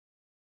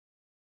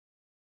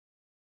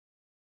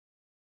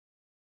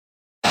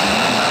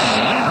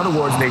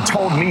other words, they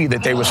told me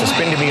that they were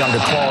suspending me under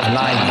clause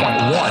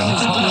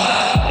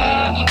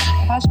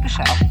 9.1. Comes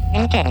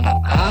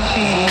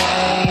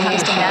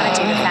to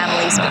managing the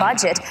family's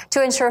budget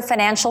to ensure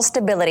financial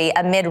stability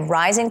amid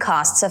rising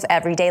costs of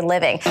everyday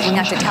living.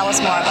 Now, to tell us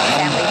more about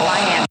family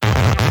finance.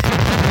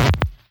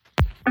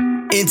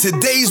 In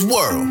today's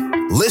world,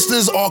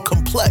 listeners are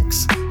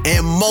complex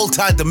and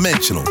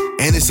multidimensional,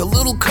 and it's a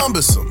little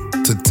cumbersome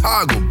to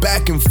toggle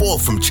back and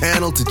forth from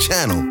channel to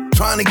channel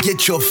trying to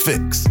get your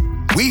fix.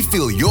 We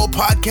feel your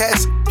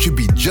podcast should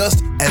be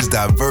just as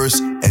diverse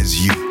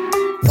as you.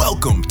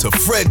 Welcome to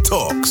Fred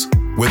Talks,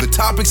 where the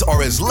topics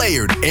are as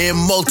layered and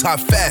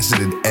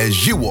multifaceted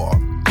as you are,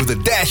 with a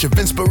dash of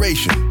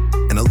inspiration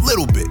and a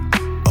little bit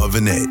of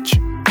an edge.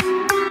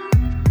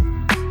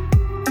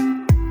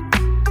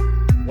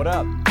 What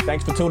up?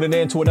 Thanks for tuning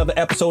in to another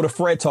episode of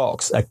Fred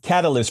Talks, a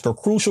catalyst for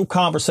crucial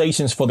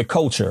conversations for the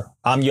culture.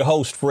 I'm your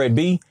host, Fred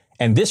B.,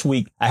 and this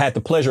week I had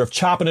the pleasure of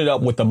chopping it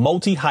up with the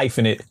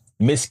multi-hyphenate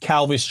Miss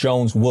Calvis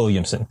Jones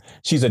Williamson.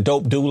 She's a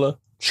dope doula,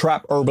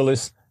 trap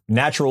herbalist,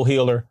 natural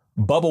healer,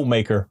 bubble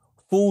maker,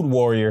 food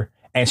warrior,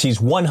 and she's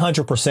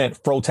 100%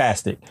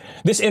 frotastic.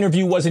 This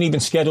interview wasn't even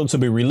scheduled to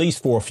be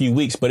released for a few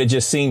weeks, but it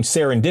just seemed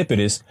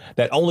serendipitous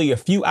that only a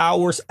few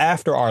hours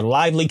after our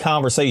lively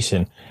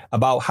conversation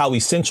about how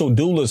essential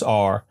doulas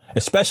are,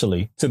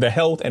 especially to the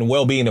health and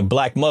well-being of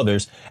Black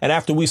mothers, and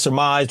after we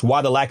surmised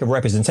why the lack of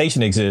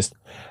representation exists,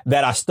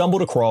 that I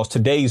stumbled across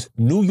today's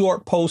New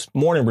York Post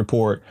morning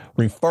report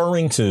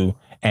referring to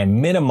and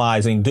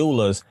minimizing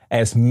doulas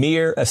as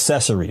mere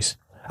accessories.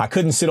 I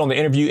couldn't sit on the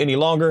interview any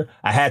longer.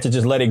 I had to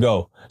just let it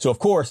go. So, of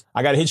course,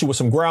 I got to hit you with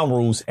some ground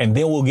rules, and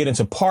then we'll get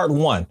into part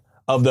one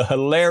of the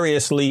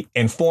hilariously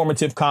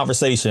informative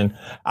conversation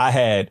I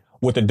had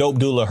with the dope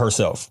doula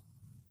herself.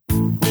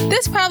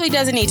 This probably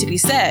doesn't need to be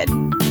said,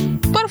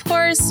 but of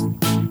course,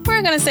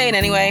 we're going to say it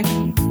anyway.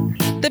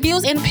 The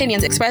views and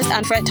opinions expressed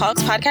on Fred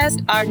Talks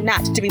podcast are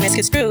not to be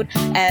misconstrued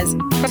as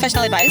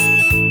professional advice,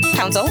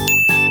 counsel,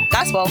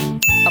 gospel,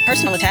 a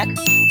personal attack,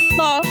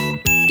 law,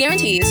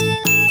 guarantees,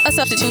 a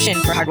substitution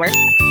for hard work,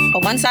 a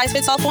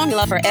one-size-fits-all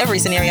formula for every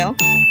scenario,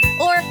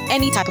 or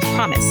any type of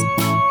promise.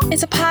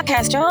 It's a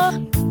podcast, y'all.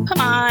 Come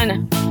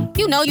on.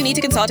 You know you need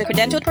to consult a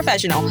credentialed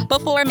professional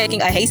before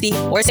making a hasty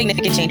or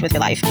significant change with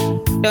your life.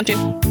 Don't you?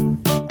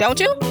 Don't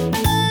you?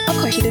 Of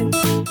course you do.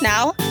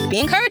 Now, be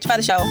encouraged by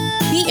the show.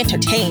 Be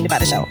entertained by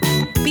the show.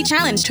 Be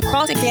challenged to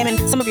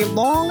cross-examine some of your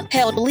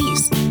long-held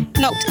beliefs.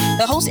 Note,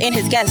 the host and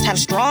his guests have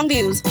strong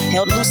views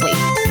held loosely.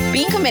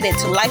 Being committed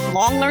to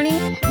lifelong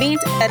learning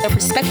means that their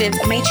perspectives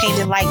may change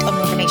in light of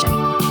new information.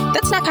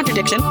 That's not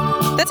contradiction.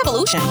 That's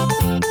evolution.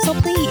 So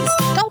please,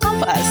 don't come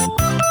for us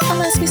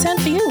unless we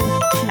send for you.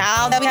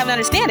 Now that we have an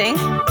understanding,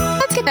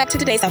 let's get back to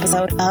today's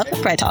episode of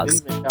Fred Talks.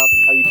 Good evening,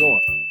 Calvin. How you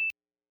doing?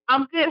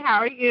 I'm good. How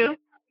are you?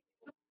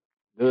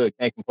 Good.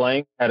 Can't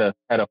complain. Had a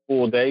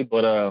full day,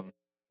 but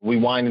we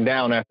winding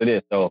down after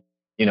this. So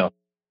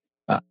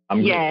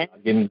I'm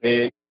getting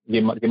big.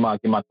 Get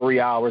my 3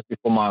 hours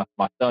before my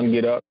son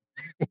get up.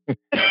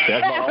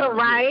 That's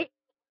right.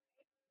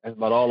 That's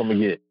about all I'm gonna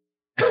get.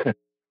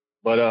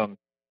 But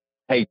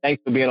hey,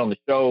 thanks for being on the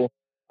show.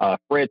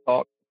 Fred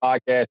Talk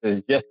podcast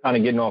is just kind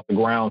of getting off the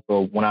ground.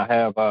 So when I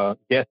have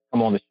guests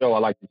come on the show, I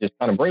like to just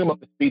kind of bring them up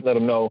to speed, let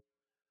them know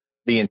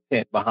the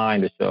intent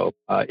behind the show.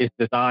 It's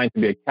designed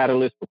to be a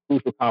catalyst for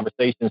crucial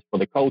conversations for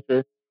the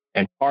culture.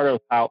 And part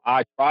of how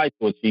I try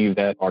to achieve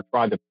that or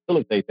try to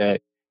facilitate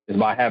that is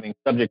by having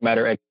subject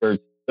matter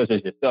experts such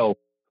as yourself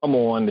come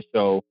on the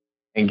show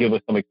and give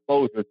us some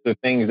exposure to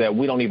things that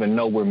we don't even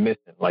know we're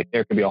missing. Like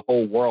there could be a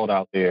whole world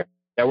out there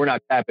that we're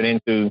not tapping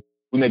into.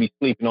 We may be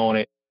sleeping on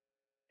it,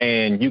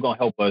 and you're going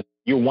to help us.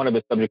 You're one of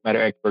the subject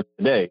matter experts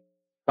today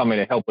coming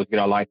to help us get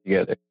our life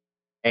together.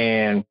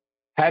 And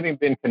having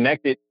been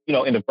connected,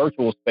 in the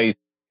virtual space,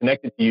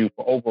 connected to you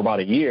for over about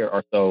a year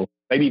or so,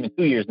 maybe even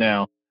 2 years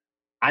now,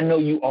 I know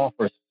you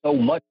offer so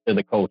much to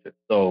the culture.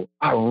 So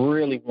I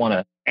really want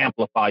to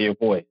amplify your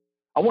voice.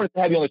 I wanted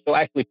to have you on the show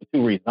actually for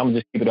two reasons. I'm going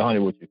to just keep it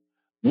 100 with you.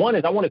 One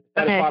is I wanted to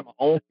satisfy my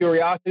own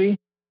curiosity.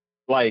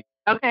 Like,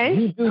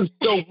 you do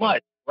so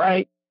much,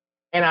 right?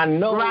 And I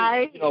know,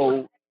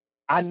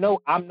 I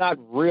know I'm not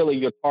really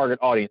your target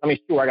audience. I mean,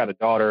 sure, I got a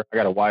daughter, I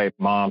got a wife,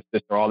 mom,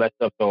 sister, all that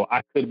stuff. So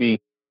I could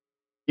be,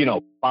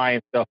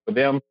 buying stuff for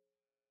them.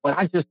 But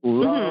I just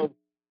love,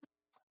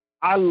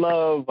 I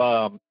love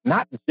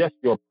not just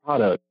your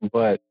product,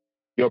 but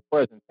your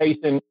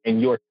presentation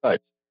and your touch.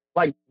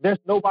 Like, there's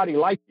nobody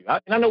like you.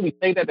 And I know we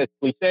say that as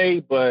cliche,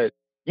 but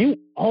you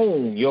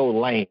own your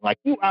lane. Like,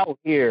 you out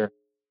here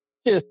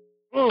just...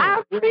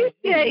 I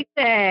appreciate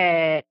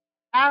that.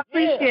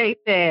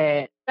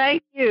 That.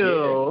 Thank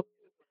you.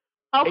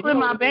 Yeah. Hopefully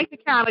my bank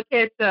account will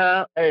catch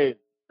up to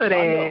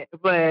that.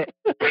 But...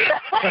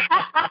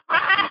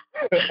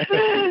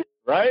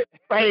 Right?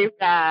 Praise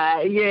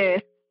God,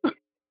 yes.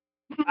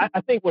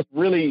 I think what's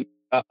really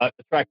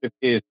attractive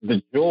is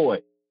the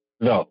joy,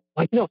 though.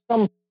 Like,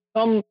 some,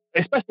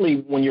 especially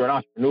when you're an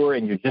entrepreneur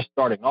and you're just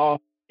starting off,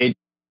 it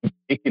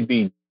could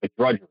be a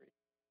drudgery.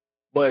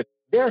 But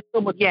there's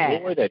so much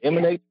joy that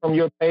emanates from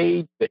your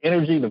page, the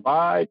energy, the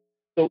vibe.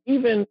 So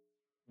even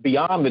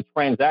beyond the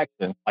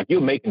transaction, like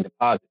you're making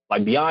deposits,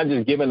 like beyond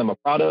just giving them a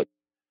product,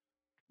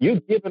 you're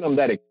giving them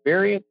that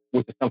experience,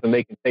 which is something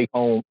they can take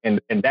home, and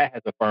that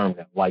has affirmed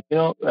them. Like, you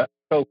know,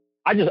 so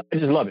I just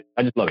love it.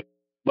 I just love it.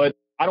 But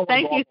I don't.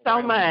 Thank you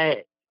so much.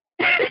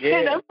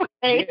 Yeah. That's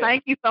okay. Yeah.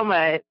 Thank you so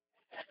much.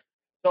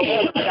 So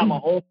I got my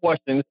own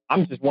questions.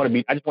 I just want to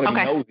be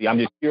nosy. I'm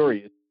just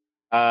curious.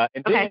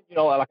 And then, you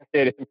know, like I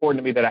said, it's important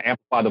to me that I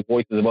amplify the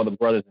voices of other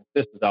brothers and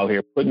sisters out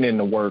here, putting in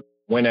the work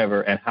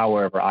whenever and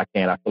however I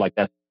can. I feel like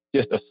that's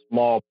just a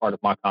small part of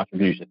my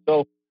contribution.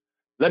 So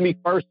let me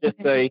first just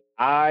say,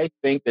 I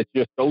think that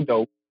you're so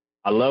dope.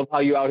 I love how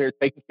you're out here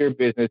taking care of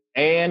business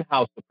and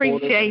how supportive.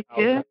 Appreciate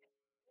you.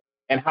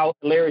 And how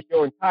hilarious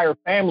your entire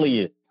family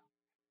is.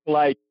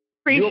 Like,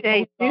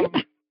 appreciate you.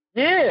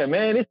 Yeah,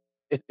 man,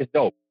 it's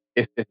dope.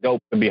 It's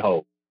dope to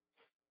behold.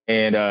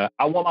 And I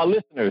want my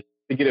listeners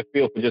to get a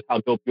feel for just how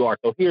dope you are.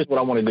 So here's what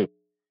I want to do.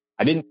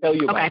 I didn't tell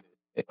you about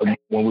it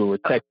when we were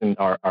texting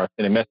or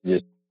sending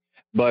messages,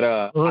 but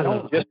I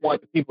don't just want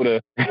the people to...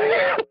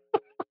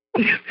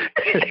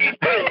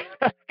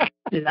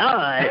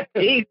 Lord,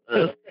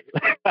 Jesus.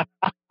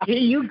 Here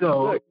you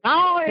go.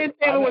 Go ahead and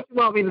tell me what you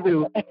want me to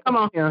do. Come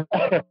on here.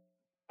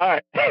 All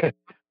right.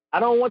 I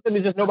don't want them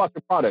to just know about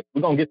your product.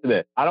 We're going to get to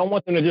that. I don't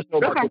want them to just know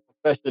about your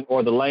profession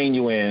or the lane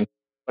you're in,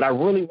 but I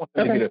really want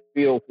them to get a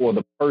feel for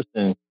the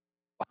person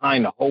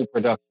behind the whole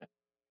production.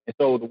 And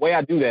so the way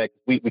I do that,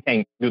 we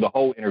can't do the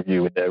whole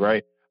interview with that,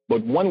 right?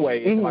 But one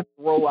way is if I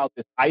throw out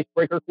this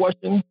icebreaker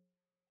question,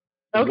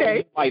 the way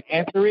you might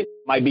answer it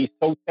might be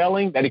so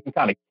telling that it can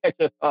kind of catch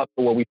us up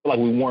to where we feel like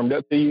we warmed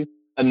up to you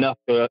enough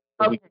so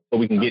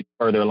we can get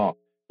further along.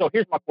 So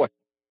here's my question.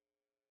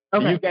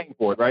 You game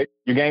for it, right?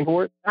 You game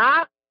for it?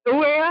 Well,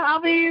 I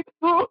mean,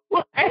 I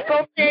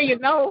don't tell you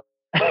no.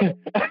 Yeah,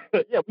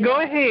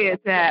 go ahead,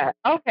 Dad.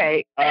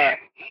 Okay. All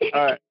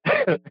right.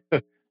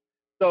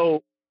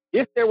 So,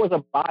 if there was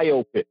a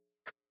biopic,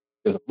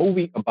 there's a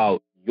movie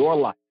about your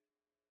life,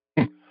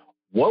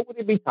 what would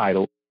it be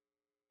titled,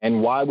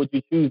 and why would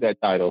you choose that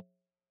title?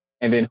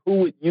 And then who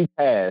would you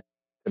cast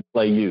to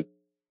play you,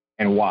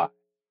 and why?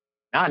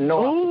 Now, I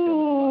know.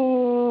 Ooh.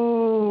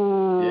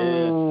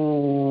 Yeah.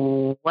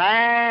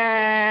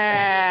 Wow.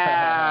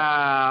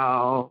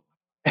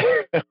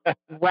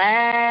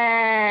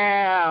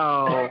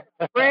 Wow.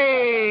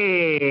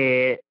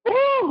 Fred.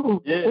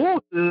 Ooh. Yeah.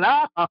 Ooh,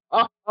 Lord.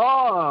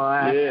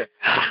 Yeah.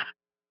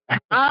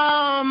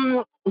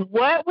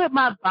 What would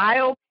my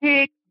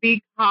biopic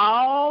be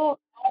called?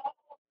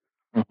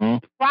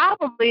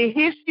 Probably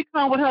Here She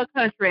Come With Her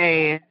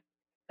Country Ass.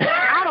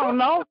 I don't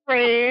know,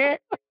 Fred.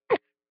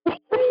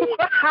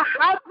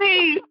 I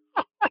mean,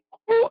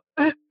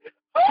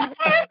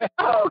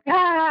 oh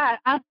God,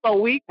 I'm so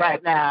weak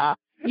right now.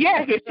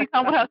 Yeah, Here She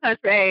Come With Her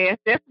Country Ass.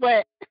 That's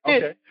what.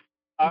 Okay.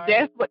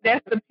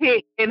 That's the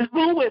pick. And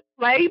who would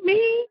play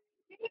me?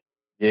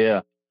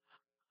 Yeah.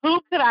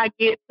 Who could I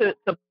get to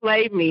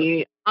play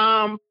me?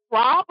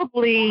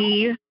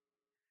 Probably.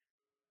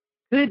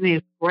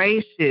 Goodness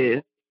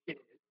gracious.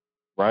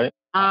 Right.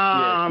 Yeah.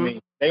 I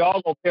mean, they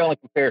all gonna fail in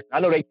comparison. I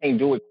know they can't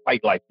do it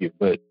quite like you,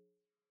 but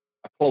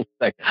a close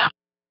second.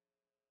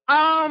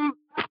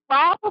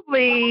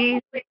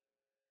 Probably.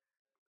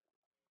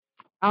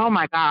 Oh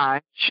my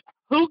gosh,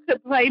 who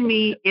could play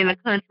me in a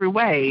country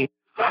way?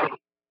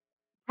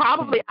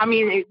 Probably. I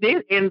mean,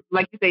 and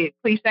like you say,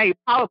 cliche.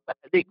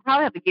 They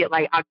probably have to get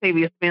like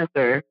Octavia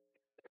Spencer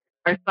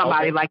or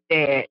somebody like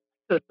that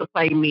to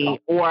play me,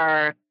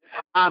 or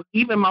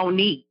even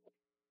Monique.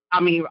 I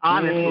mean,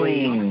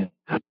 honestly,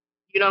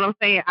 you know what I'm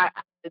saying?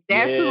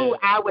 That's who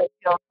I would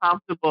feel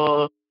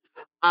comfortable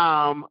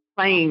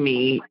playing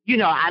me. You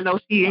know, I know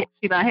she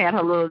done had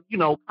her little, you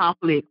know,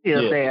 conflicts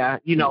here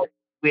there, you know,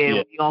 where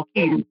we're going to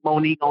keep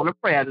Monique on the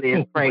prayer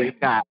list, praise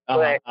God.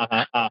 But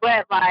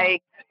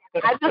like,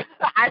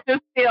 I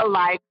just feel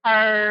like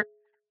her,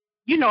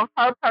 you know,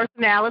 her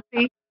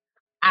personality,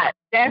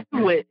 that's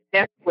what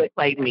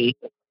played me.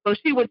 So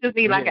she would just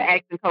need like an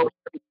acting coach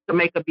to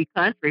make her be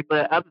country.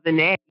 But other than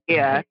that,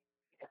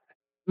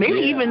 maybe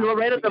even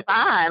Loretta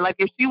Devine. Like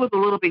if she was a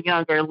little bit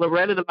younger,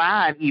 Loretta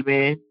Devine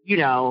even, you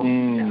know.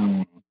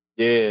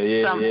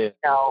 You know.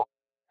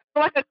 So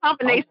like a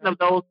combination of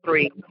those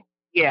three.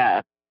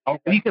 Yeah.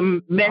 Okay. You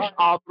can mesh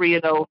all three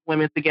of those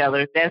women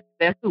together. That's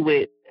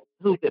who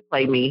could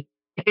play me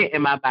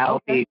in my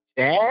biopic. Okay.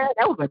 Yeah,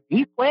 that was a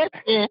deep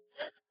question.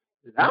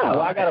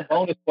 Well, I got a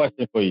bonus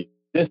question for you.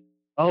 Just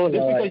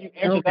because you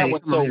answered that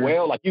one so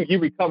well, like you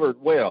recovered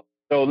well.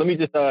 So let me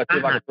just see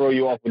if I can throw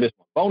you off with this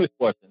one. Bonus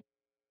question.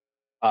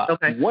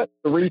 What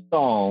 3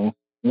 songs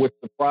would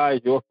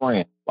surprise your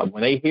friends? Like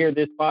when they hear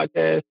this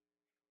podcast,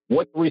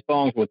 what 3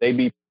 songs would they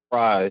be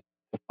surprised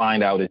to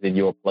find out is in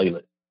your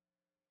playlist?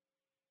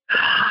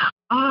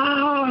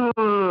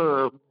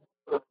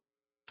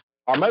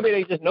 Or maybe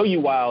they just know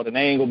you wild and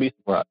they ain't gonna be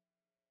surprised.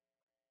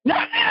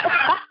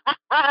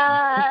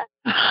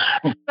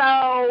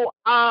 So,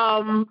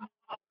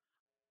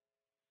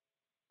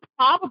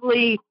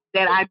 probably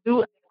that I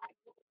do.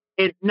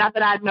 not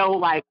that I know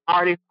like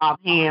artists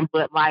offhand,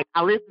 but like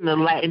I listen to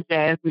Latin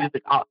jazz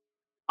music a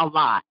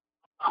lot.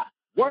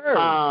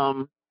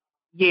 Word.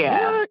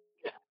 Yeah. What?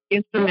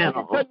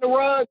 Instrumental. Cutting the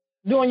rug,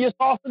 doing your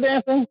salsa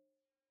dancing.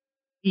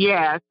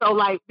 Yeah. So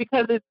like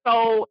because it's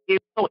so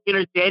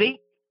energetic.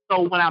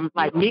 So when I'm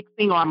like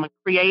mixing or I'm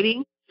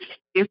creating,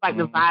 it's like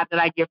the vibe that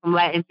I get from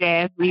Latin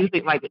jazz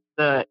music. Like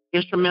the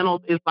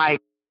instrumentals is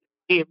like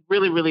it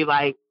really, really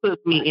like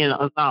puts me in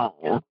a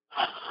zone.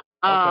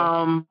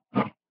 Okay.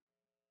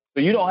 So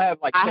you don't have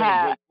like Kevin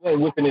Gates. You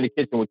ain't whipping in the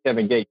kitchen with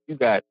Kevin Gates. You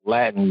got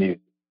Latin music.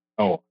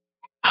 Oh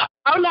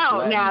no!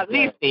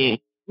 Latin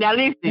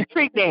listen,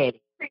 Trick Daddy.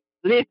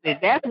 Listen,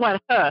 that's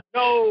what her.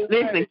 No.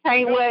 Listen,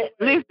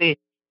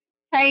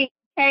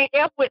 can't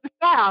F with the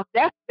South.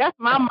 That's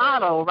my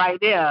motto right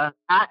there.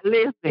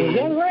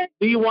 Listen, Right?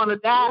 do you want to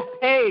die?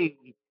 Hey,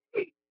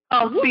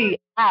 come see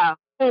how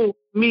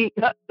me.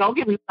 Don't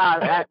get me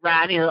started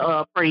right here,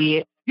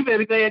 Fred. You better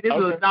be glad this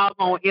is a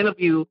doggone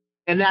interview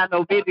and not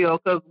no video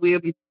because we'll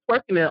be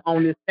twerking it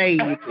on this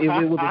stage if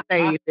it was a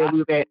stage that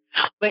we were at.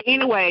 But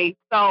anyway,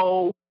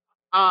 so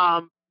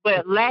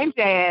but Latin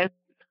jazz,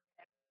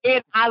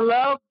 and I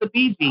love the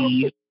Bee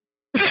Gees.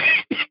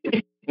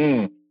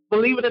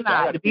 Believe it or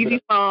not, the Bee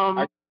Gees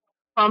from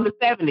the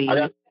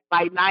 70s,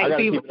 like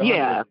 90s.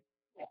 Yeah.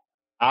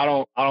 I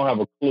don't have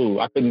a clue.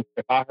 I couldn't.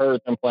 If I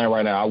heard them playing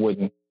right now, I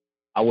wouldn't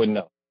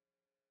know.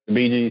 The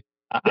Bee Gees.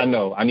 I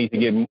know. I need to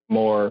get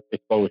more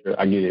exposure.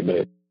 I get it,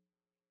 but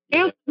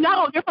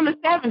no, they're from the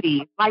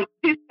 70s, like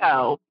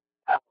disco.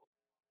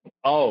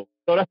 Oh,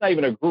 so that's not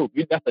even a group.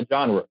 That's a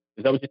genre.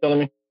 Is that what you're telling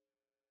me?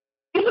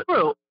 It's a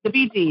group. The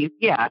Bee Gees.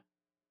 Yeah.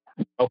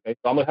 Okay,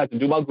 so I'm gonna have to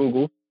do my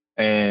Google,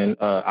 and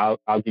I'll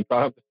get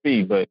caught up to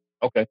speed. But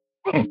okay,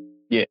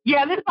 yeah.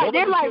 Yeah,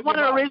 they're like one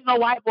of the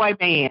original white boy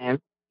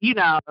bands. You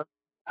know.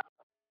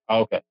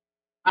 Okay.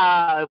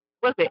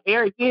 What's it?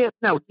 Eric Gibbs?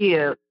 No,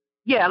 Gibbs.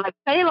 Yeah, like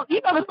you know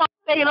the song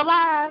 "Staying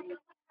Alive."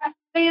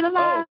 Staying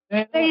alive.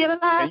 Staying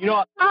alive. And you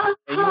know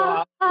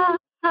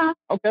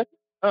okay.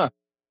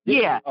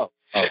 Yeah. Oh.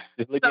 So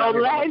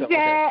Latin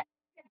jazz.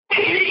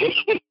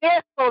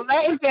 So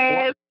Latin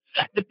jazz,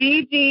 the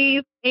Bee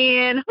Gees,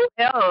 and who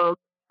else?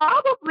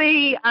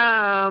 Probably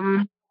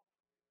now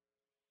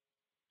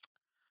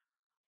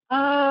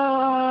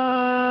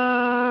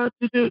I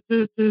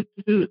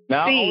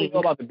only know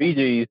about the Bee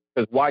Gees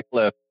because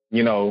Wyclef,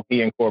 he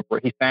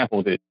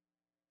sampled it.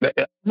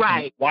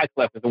 Right.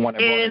 Wyclef is the one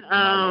that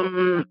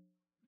brought it.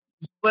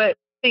 But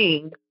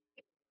Sting.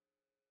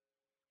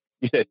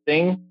 You said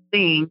Sting?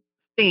 Sting.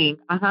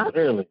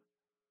 Really?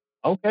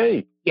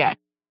 Okay. Yeah.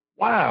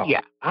 Wow.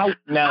 Yeah. I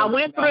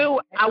went through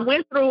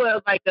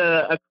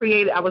a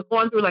creative. I was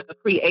going through like a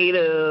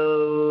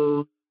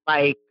creative,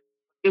 like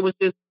it was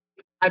just.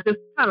 I just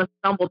kind of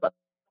stumbled up.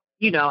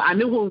 I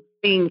know who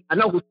Sting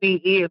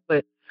is,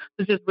 but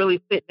to just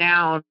really sit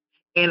down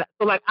and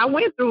so like I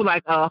went through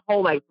like a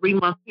whole like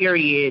 3-month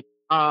period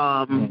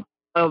of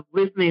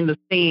listening to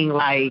Sting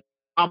like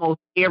almost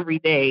every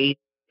day.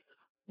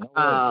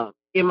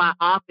 In my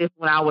office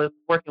when I was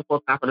working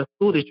full time for the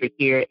school district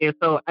here.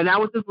 And I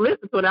was just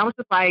listening to it. And I was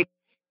just like,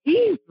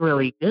 he's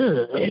really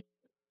good.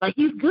 Like,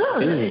 he's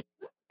good.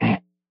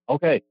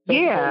 Okay.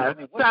 Yeah.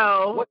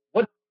 What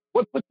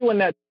puts you in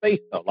that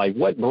space, though? Like,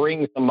 what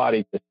brings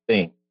somebody to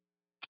sing?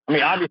 I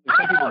mean, obviously,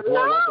 some people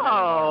grow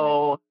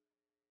up.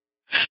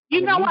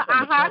 You know what?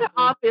 I had an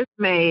office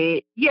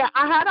mate. Yeah,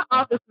 I had an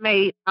office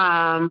mate.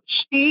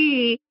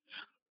 She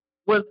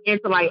was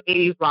into like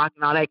 80s rock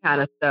and all that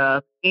kind of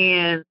stuff.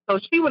 And so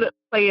she would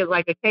play it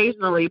like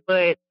occasionally,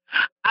 but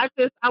I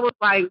was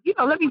like,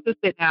 let me just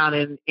sit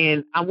down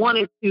and I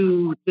wanted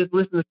to just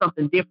listen to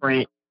something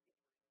different.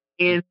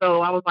 And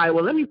so I was like,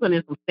 well, let me put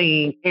in some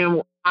Sting.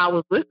 And I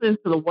was listening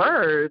to the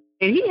words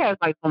and he has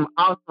like some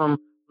awesome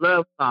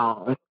love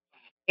songs.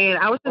 And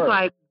I was just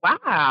like,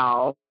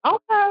 wow,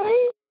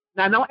 okay.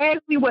 Now don't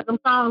ask me what them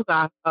songs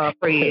are,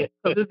 Fred,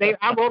 because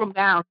I wrote them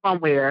down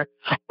somewhere.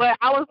 But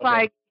I was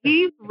like,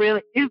 he's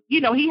really, he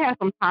has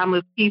some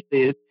timeless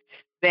pieces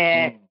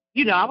that,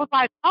 I was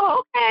like,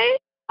 oh, okay,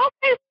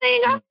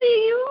 Sting, I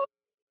see you.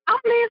 I'm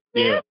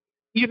listening.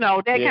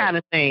 That kind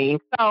of thing.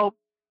 So,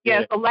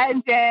 so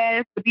Latin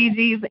jazz, the Bee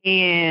Gees,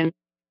 and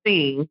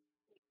Sting.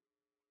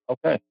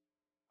 Okay.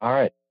 All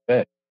right.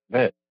 Bet.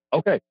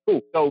 Okay,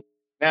 cool. So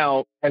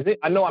now,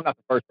 I know I'm not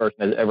the first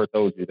person that ever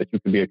told you that you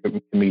could be a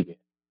comedian.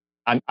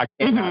 I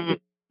cannot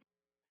be.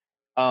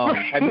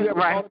 Have you ever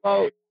thought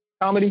about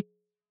comedy?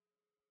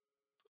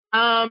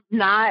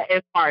 Not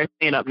as far as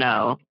stand up,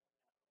 no.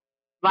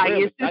 Like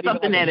really? It's just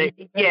something that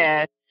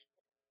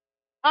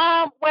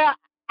well,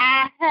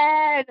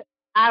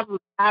 I've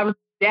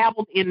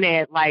dabbled in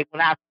that like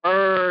when I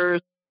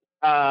first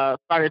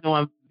started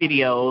doing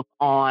videos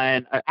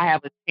on I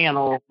have a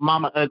channel,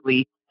 Mama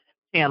Ugly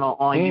channel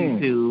on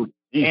YouTube.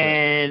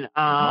 And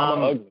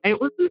it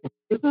was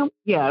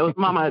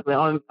Mama Ugly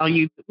on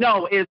YouTube.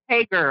 No, it's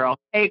Hey Girl.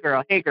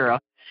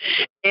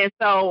 And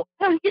so,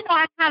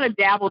 I kind of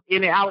dabbled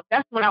in it.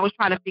 That's when I was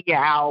trying to figure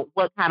out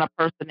what kind of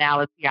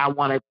personality I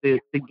wanted to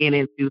get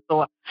into.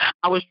 So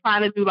I was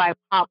trying to do like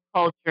pop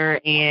culture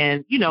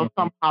and,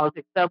 some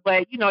politics stuff,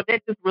 but,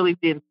 that just really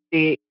didn't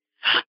stick.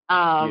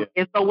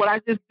 And so what I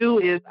just do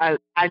is I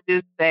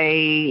just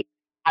say,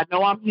 I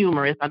know I'm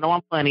humorous, I know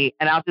I'm funny,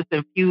 and I'll just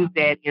infuse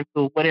that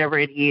into whatever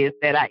it is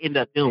that I end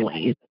up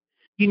doing,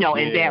 in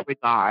that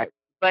regard.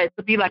 But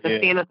to be like a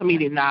stand-up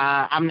comedian,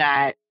 nah, I'm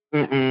not.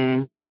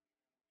 Mm-mm.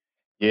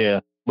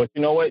 Yeah, but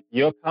you know what?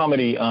 Your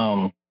comedy,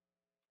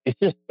 it's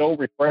just so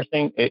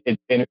refreshing.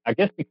 And I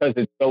guess because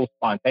it's so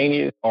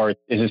spontaneous, or it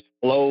just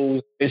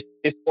flows.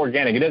 It's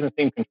organic. It doesn't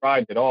seem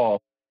contrived at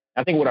all.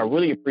 I think what I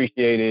really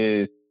appreciate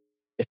is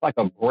it's like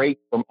a break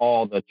from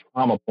all the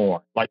trauma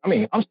porn. Like, I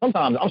mean, I'm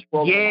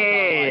scrolling.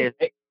 Yes.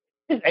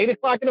 It's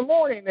 8:00 in the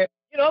morning. And,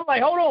 I'm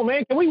like, hold on,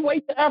 man. Can we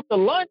wait till after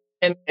lunch?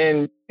 And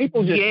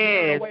people just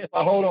away. It's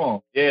like, hold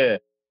on. Yeah.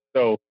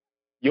 So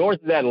yours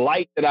is that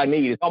light that I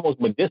need. It's almost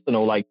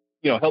medicinal. Like,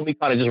 help me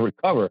kind of just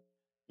recover,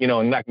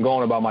 and I can go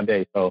on about my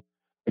day. So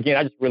again,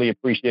 I just really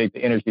appreciate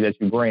the energy that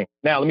you bring.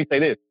 Now, let me say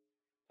this.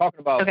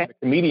 Talking about the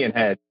comedian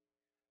hat,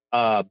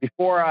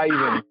 before I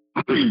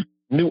even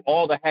knew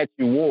all the hats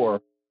you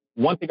wore,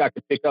 one thing I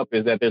could pick up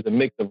is that there's a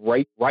mix of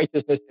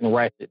righteousness and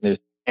ratchetness,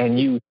 and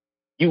you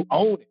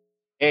own it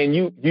and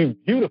you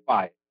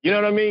beautify it. You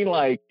know what I mean?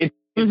 Like it's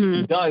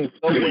done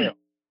so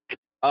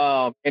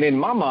well. And in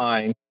my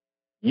mind,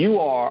 you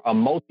are a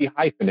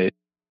multi-hyphenate,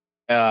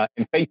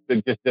 and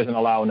Facebook just doesn't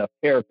allow enough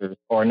characters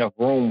or enough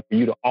room for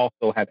you to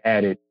also have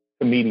added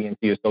comedian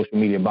to your social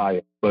media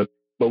bio. But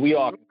we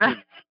all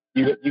can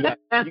see you got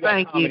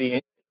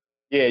comedy.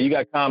 You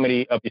got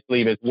comedy up your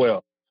sleeve as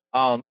well.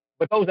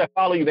 But those that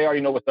follow you, they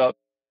already know what's up.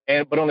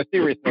 But on a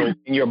serious note,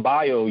 in your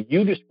bio,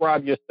 you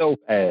describe yourself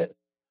as,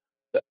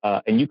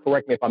 and you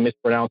correct me if I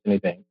mispronounce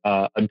anything,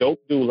 a dope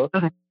doula,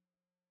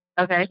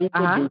 super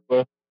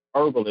duper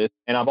herbalist,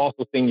 and I've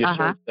also seen your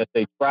shirts that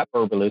say trap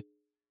herbalist,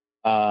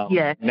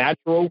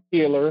 natural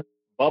healer,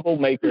 bubble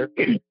maker,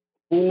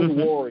 food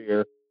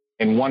warrior,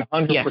 and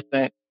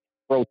 100%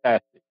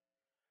 growtastic.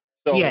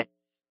 So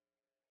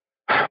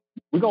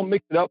we're going to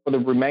mix it up for the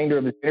remainder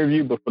of this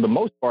interview, but for the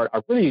most part,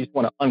 I really just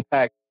want to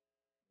unpack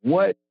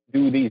what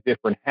do these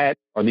different hats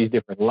or these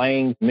different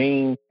lanes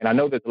mean? And I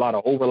know there's a lot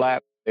of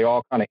overlap. They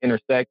all kind of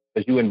intersect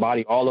because you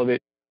embody all of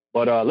it.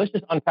 But let's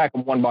just unpack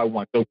them one by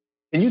one. So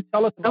can you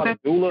tell us about a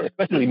doula,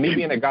 especially me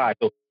being a guy?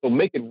 So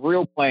make it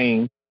real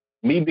plain.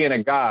 Me being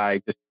a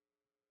guy,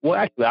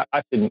 actually,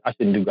 I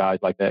shouldn't do guys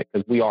like that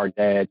because we are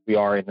dads. We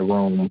are in the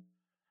room.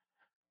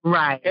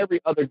 Right.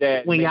 Every other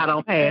dad. When y'all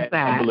don't pass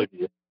out.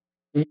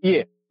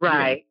 Yeah.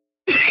 Right.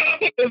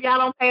 If y'all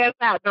don't pass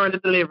out during the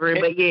delivery,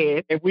 but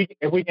yeah. If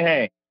we can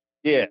hang.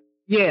 Yeah.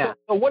 Yeah.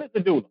 So what is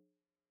a doula?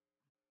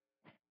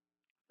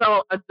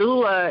 So a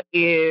doula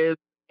is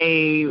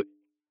a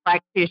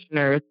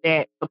practitioner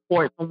that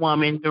supports a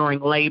woman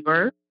during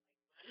labor,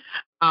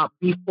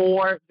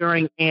 before,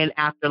 during, and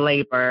after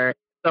labor.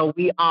 So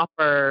we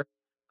offer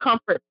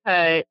comfort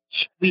touch,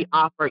 we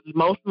offer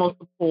emotional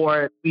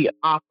support, we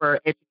offer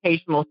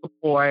educational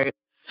support.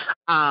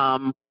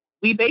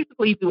 We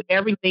basically do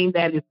everything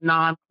that is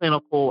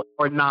non-clinical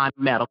or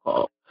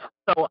non-medical.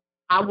 So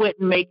I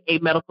wouldn't make a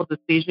medical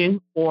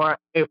decision for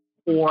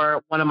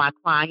one of my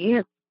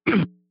clients,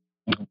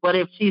 but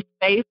if she's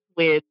faced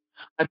with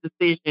a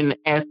decision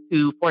as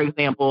to, for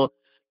example,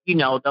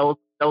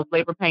 those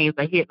labor pains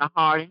are hitting her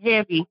hard and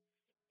heavy,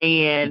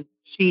 and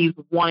she's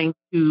wanting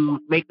to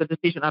make the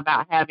decision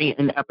about having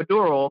an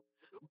epidural,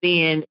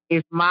 then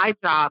it's my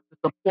job to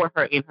support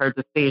her in her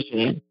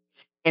decision.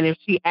 And if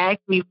she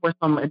asks me for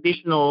some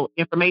additional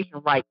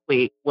information right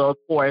quick, well, of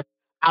course,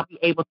 I'll be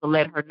able to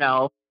let her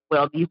know,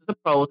 well, these are the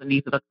pros and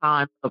these are the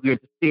cons of your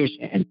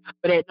decision.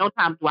 But at no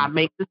time do I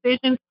make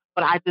decisions,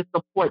 but I just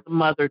support the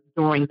mother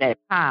during that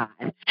time.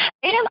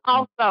 And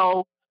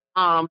also,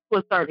 to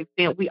a certain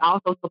extent, we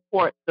also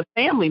support the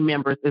family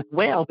members as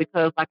well,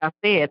 because like I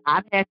said,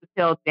 I've had to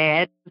tell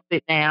dads to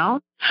sit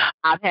down.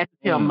 I've had to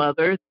tell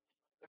mothers,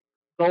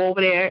 go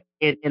over there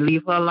and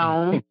leave her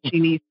alone. She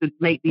needs to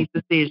make these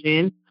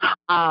decisions.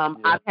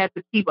 I've had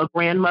to keep a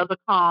grandmother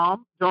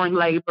calm during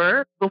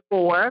labor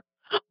before.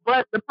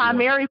 But the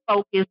primary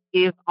focus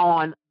is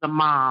on the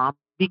mom,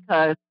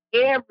 because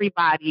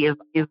everybody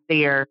is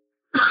there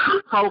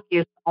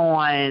focused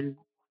on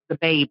the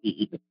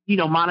baby,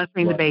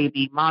 monitoring the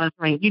baby,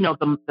 monitoring,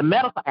 the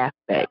medical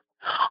aspects.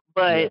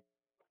 But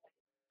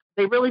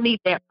they really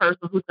need that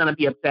person who's going to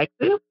be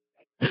objective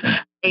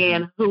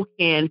and who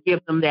can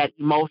give them that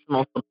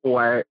emotional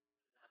support.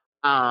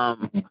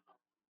 And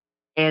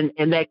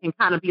that can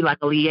kind of be like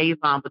a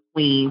liaison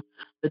between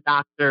the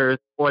doctors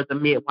or the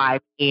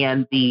midwife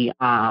and the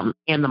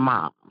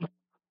mom.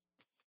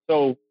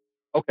 So,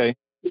 okay.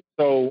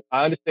 So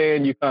I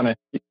understand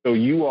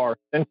you are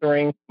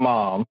centering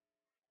mom,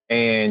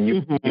 and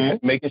you're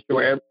making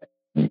sure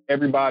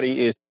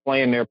everybody is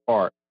playing their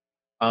part.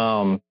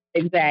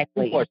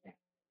 Exactly.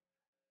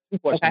 Two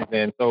questions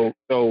then. So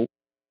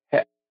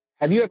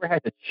have you ever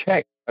had to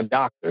check a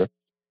doctor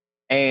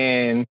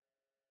and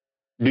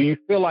do you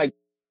feel like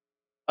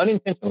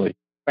unintentionally,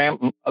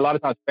 a lot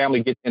of times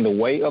family gets in the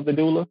way of the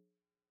doula?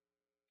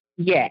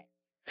 Yes.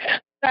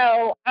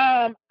 So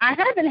I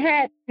haven't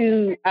had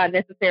to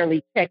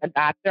necessarily check a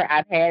doctor.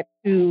 I've had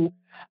to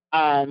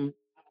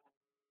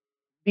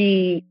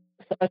be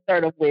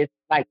assertive with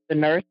like the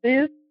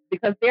nurses,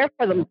 because they're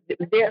for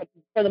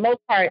the most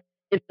part,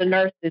 it's the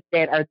nurses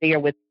that are there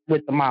with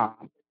the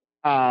mom.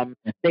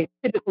 They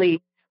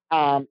typically,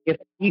 if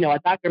a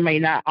doctor may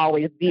not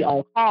always be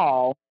on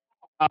call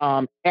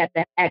at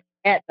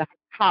the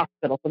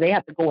hospital, so they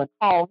have to go and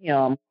call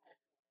him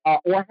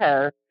or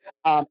her,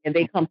 and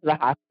they come to the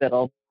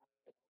hospital.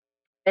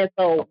 And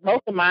so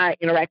most of my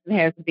interaction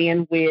has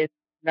been with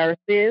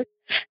nurses,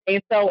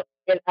 and so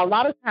a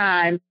lot of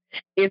times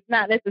it's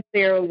not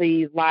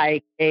necessarily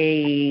like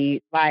oh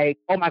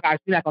my gosh,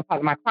 you're not going to talk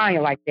to my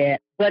client like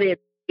that, but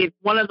it's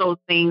one of those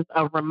things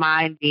of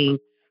reminding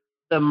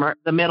the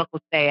medical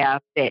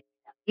staff that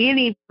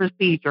any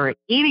procedure,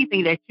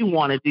 anything that you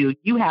want to do,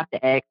 you have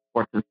to ask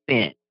for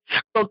consent.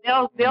 So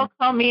they'll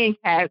come in,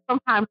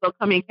 sometimes they'll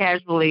come in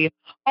casually.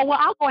 Oh, well,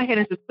 I'll go ahead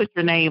and just put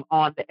your name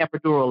on the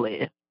epidural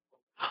list.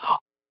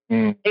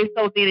 And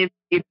so then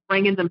it's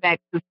bringing them back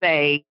to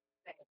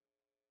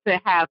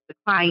have the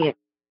client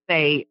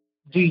say,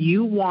 do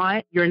you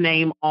want your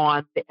name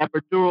on the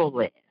epidural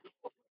list?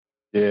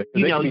 Yeah.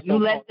 You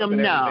let them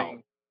know.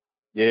 Everything.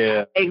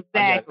 Yeah.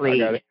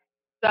 Exactly. I got it.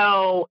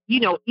 So,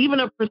 even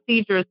a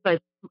procedure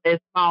such as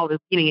small as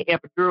getting an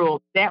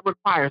epidural, that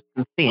requires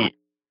consent.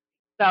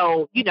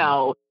 So,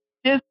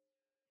 just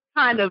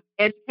kind of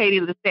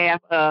educating the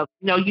staff of,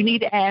 you need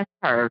to ask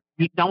her.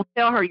 You don't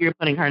tell her you're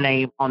putting her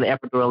name on the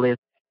epidural list.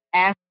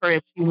 Ask her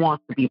if she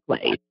wants to be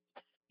placed.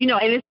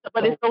 And it's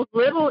those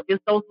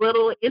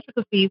little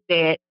intricacies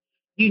that,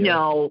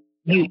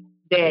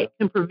 that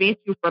can prevent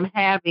you from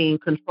having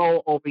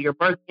control over your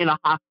birth in a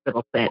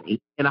hospital setting.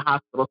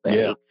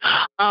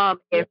 Yeah.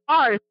 As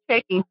far as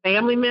checking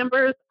family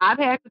members, I've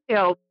had to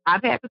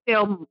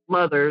tell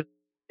mothers,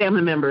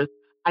 family members,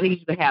 I need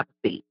you to have a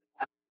seat.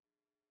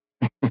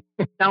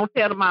 Don't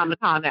tell the mom to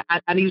calm down.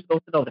 I need you to go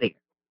sit over there.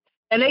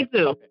 And they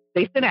do. Okay.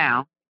 They sit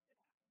down.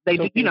 They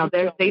do.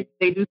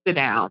 They do sit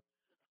down.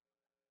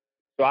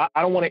 So I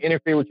don't want to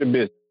interfere with your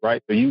business,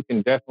 right? So you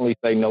can definitely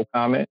say no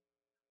comment.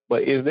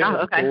 But is there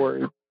a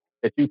story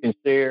that you can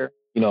share,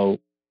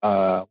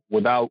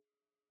 without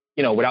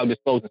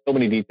disclosing so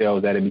many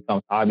details that it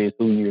becomes obvious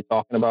who you're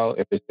talking about,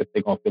 if they're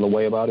going to feel a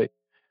way about it?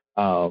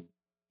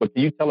 But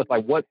can you tell us,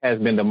 like, what has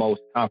been the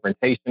most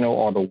confrontational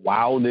or the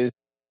wildest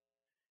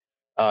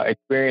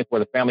experience where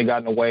the family got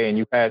in the way and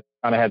you had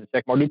to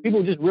check more? Do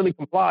people just really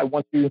comply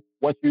once you,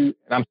 and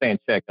I'm saying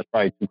check, that's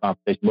probably too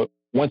confrontational, but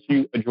once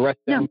you address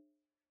them,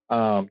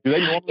 do they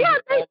normally?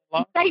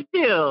 Yeah, they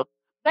do.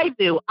 They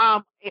do.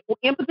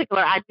 In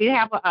particular, I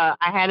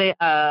had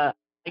a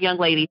young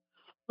lady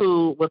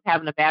who was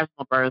having a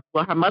vaginal birth.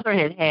 Well, her mother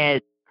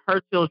had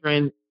her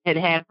children had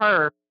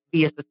her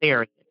via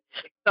cesarean.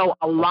 So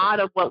a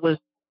lot of what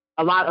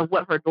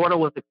her daughter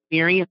was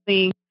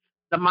experiencing,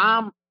 the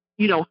mom,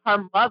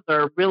 her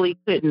mother really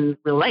couldn't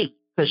relate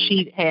because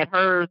she had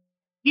hers,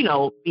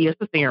 via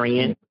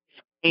cesarean,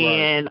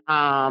 and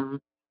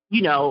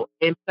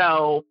and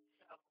so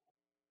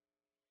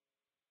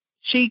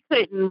she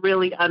couldn't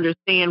really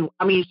understand.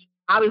 I mean,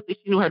 obviously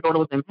she knew her daughter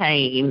was in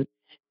pain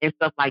and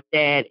stuff like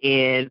that.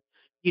 And,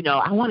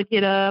 I want to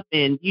get up.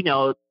 And,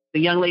 the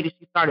young lady,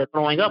 she started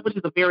throwing up, which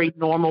is a very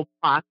normal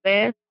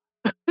process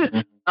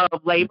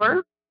of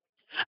labor.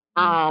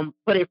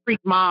 But it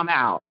freaked mom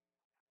out.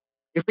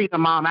 And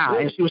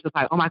she was just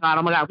like, oh my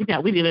God,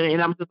 we did it.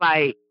 And I'm just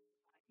like,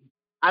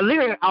 all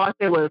I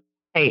said was,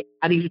 hey,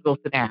 I need you to go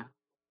sit down.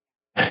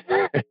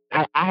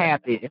 I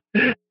have this.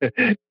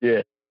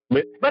 Yeah.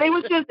 But it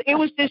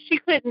was just she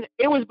couldn't.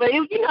 You know what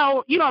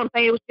I'm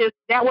saying. It was just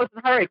that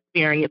wasn't her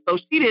experience. So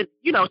she didn't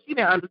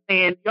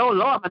understand. Yo,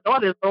 Lord, my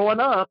daughter's throwing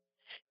up,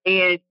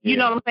 and you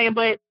know what I'm saying.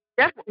 But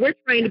we're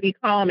trained to be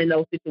calm in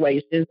those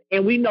situations,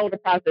 and we know the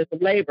process of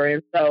labor,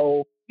 and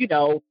so you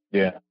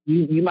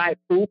might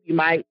poop, you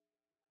might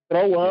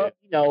throw up,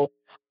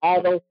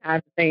 all those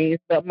kinds of things.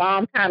 But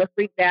mom kind of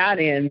freaked out,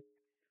 and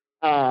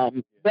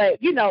but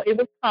it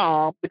was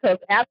calm because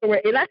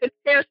afterward, and I could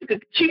tell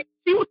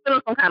she was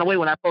feeling some kind of way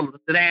when I told her to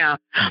sit down.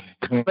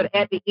 But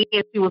at the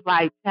end, she was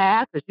like,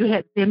 "Child, because you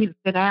had to tell me to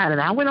sit down,"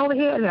 and I went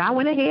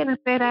ahead and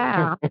sat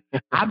down.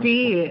 I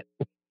did.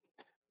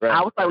 Right.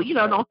 I was like,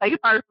 don't take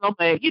it personal,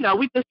 but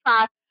we just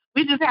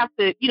have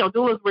to,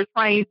 doulas, we're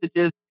trained to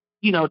just,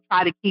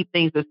 try to keep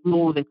things as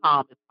smooth and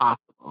calm as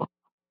possible.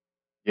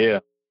 Yeah.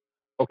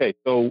 Okay.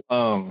 So,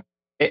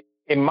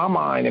 in my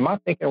mind, am I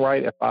thinking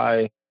right if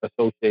I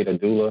associate a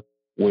doula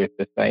with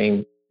the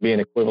same being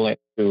equivalent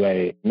to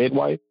a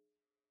midwife?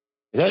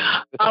 Is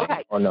that the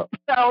same or no?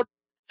 So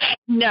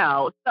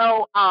no.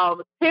 So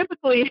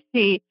typically,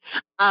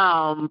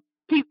 and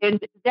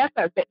that's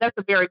a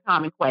very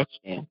common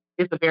question.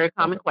 It's a very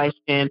common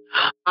question.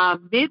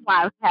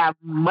 Midwives have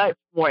much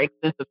more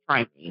extensive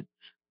training.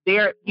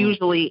 They're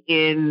usually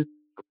in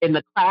in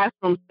the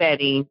classroom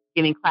setting,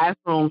 getting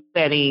classroom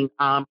setting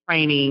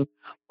training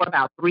for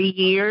about 3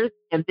 years.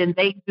 And then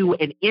they do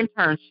an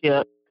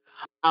internship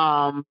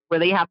where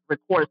they have to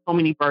record so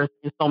many births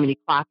in so many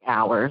clock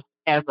hours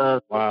as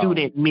a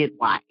student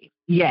midwife.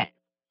 Yes.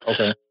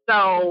 Okay.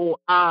 So,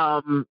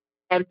 and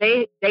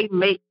they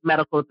make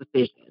medical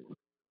decisions.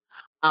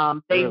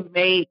 They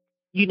make,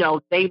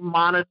 they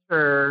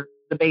monitor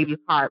the baby's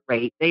heart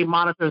rate. They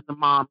monitor the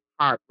mom's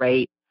heart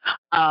rate.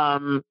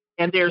 And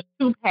there's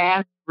 2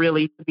 paths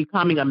really to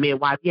becoming a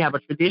midwife. You have a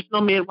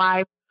traditional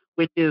midwife,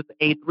 which is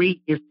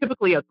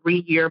typically a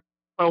 3-year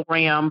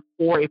program,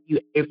 or if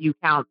you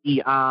count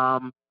the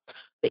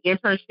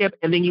internship,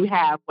 and then you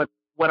have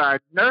what are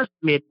nurse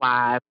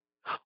midwives,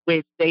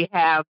 which they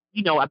have,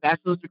 a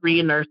bachelor's degree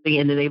in nursing,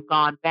 and then they've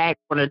gone back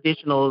for an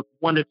additional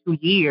 1 to 2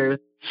 years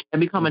and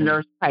become a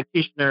nurse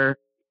practitioner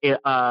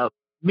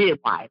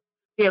midwife.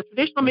 You have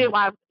traditional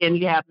midwives and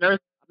you have nurse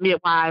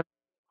midwives,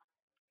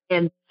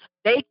 and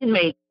they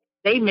make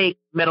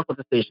medical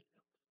decisions.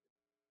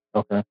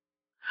 Okay.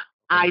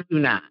 I do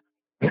not.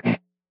 And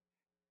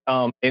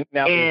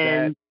now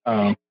is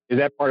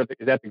that part of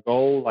is that the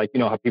goal? Like,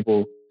 how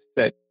people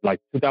set,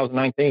 like,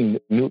 2019,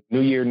 new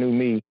year, new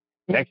me.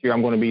 Next year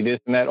I'm going to be this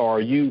and that. Or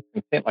are you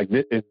content? Like,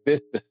 is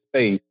this the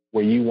space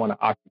where you want to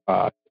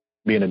occupy,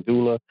 being a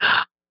doula?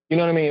 You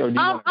know what I mean? Or do you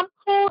I'm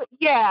cool.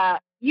 Yeah.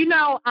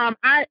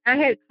 I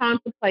had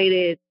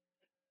contemplated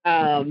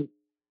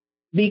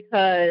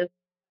because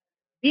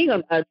being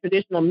a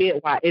traditional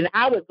midwife, and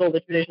I would go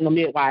the traditional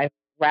midwife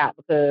route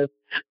because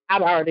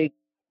I've already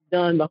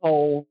done the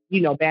whole,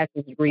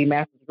 bachelor's degree,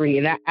 master's degree,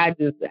 and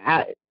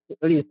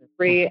listen,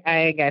 Fred, I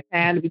ain't got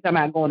time to be talking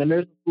about going to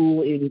nursing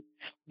school and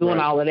doing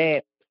all of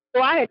that.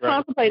 So I had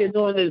contemplated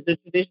doing the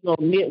traditional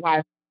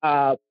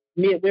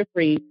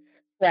midwifery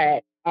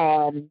track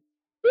for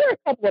a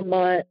couple of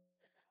months,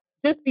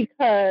 just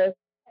because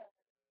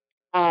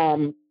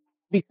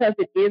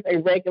it is a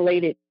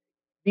regulated,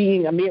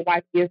 being a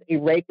midwife is a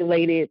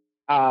regulated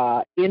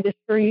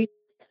industry.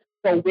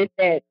 So with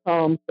that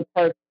comes the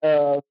perk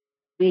of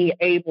being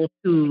able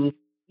to,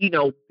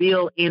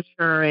 bill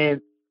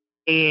insurance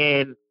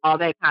and all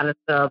that kind of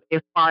stuff,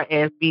 as far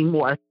as being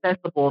more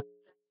accessible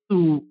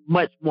to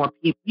much more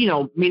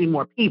people, many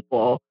more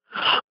people.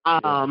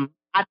 I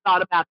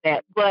thought about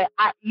that, but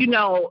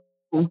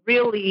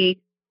really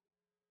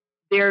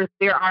there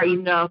are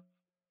enough,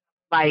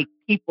 like,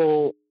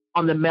 people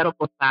on the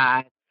medical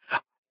side.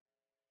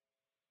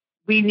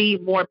 We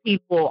need more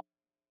people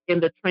in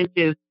the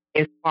trenches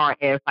as far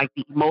as, like,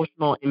 the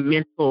emotional and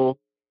mental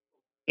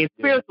and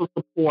spiritual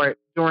support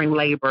during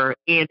labor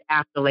and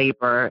after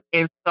labor.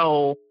 And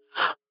so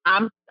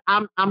I'm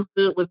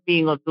good with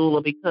being a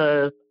doula,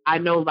 because I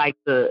know, like,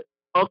 the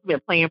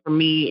ultimate plan for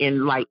me,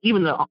 and, like,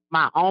 even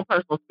my own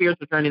personal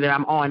spiritual journey that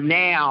I'm on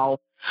now,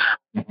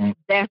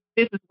 this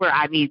is where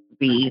I need to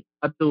be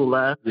a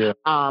doula. Yeah.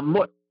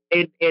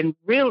 And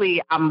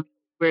really,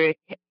 we're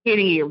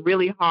hitting it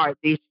really hard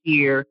this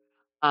year.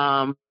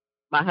 My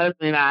husband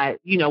and I,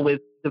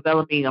 with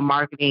developing a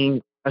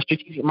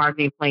strategic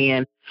marketing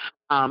plan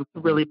to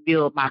really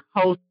build my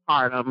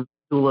postpartum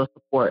doula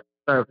support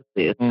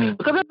services.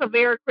 Because it's a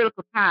very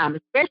critical time,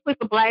 especially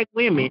for Black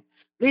women.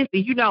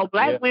 Listen,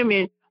 Black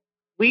women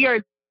are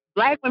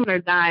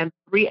dying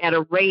at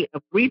a rate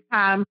of 3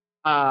 times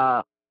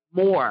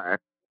more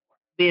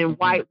than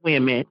white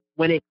women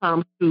when it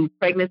comes to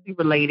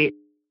pregnancy-related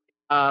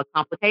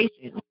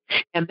complications.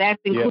 And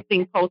that's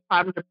including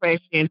postpartum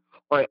depression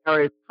or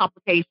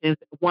complications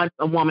once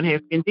a woman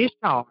has been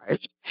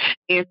discharged.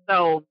 And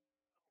so,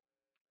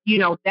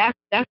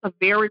 that's a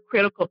very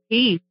critical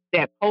piece,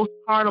 that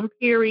postpartum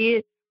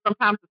period.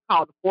 Sometimes it's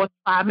called the 4th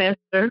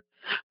trimester.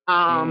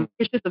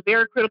 It's just a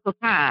very critical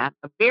time.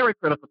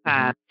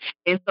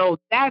 And so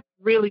that's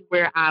really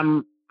where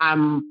I'm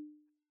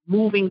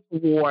moving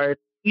towards.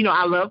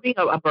 I love being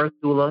a birth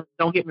doula,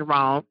 don't get me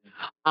wrong.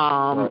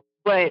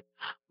 But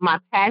my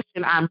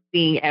passion I'm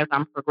seeing as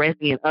I'm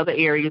progressing in other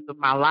areas of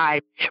my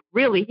life,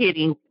 really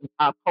hitting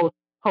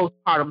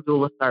postpartum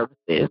doula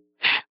services.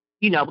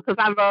 Because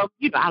I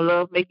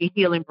love making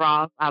healing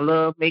broths. I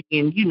love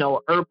making,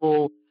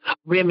 herbal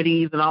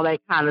remedies and all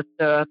that kind of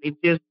stuff. And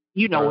just,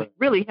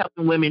 really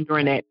helping women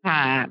during that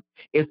time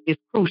is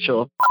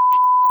crucial.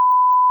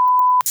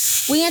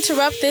 We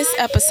interrupt this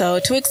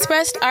episode to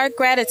express our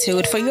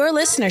gratitude for your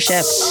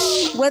listenership.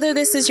 Whether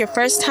this is your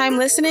first time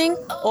listening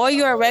or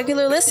you're a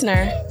regular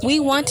listener, we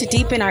want to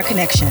deepen our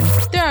connection.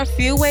 There are a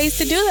few ways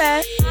to do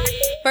that.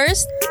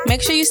 First,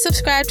 make sure you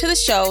subscribe to the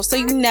show so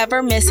you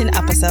never miss an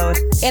episode.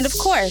 And of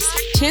course,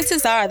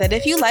 chances are that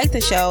if you like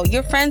the show,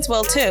 your friends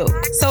will too.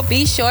 So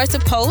be sure to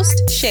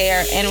post,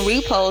 share, and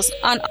repost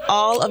on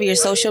all of your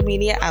social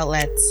media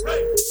outlets.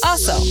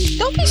 Also,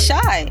 don't be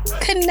shy.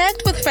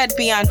 Connect with Fred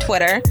B on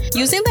Twitter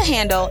using the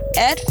handle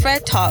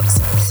 @FredTalks,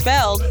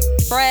 spelled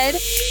Fred,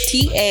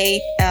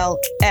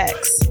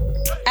 Talx.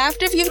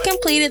 After you've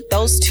completed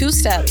those 2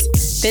 steps,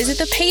 visit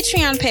the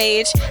Patreon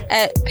page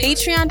at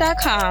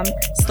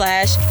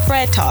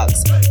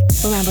patreon.com/FredTalks.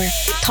 Remember,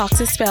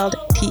 Talks is spelled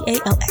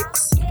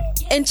Talx.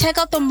 and check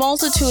out the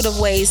multitude of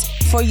ways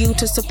for you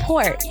to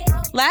support.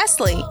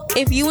 Lastly,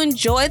 if you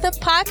enjoy the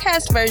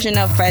podcast version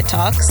of Fred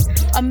Talks,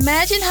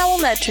 imagine how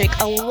electric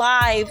a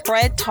live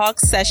Fred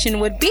Talks session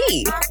would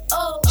be.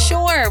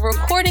 Sure,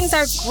 recordings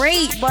are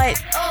great,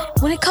 but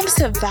when it comes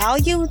to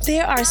value,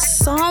 there are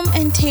some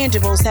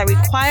intangibles that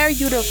require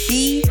you to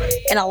be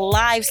in a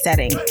live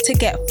setting to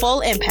get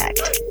full impact.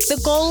 The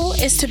goal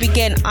is to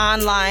begin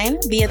online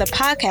via the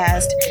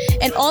podcast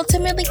and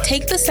ultimately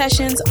take the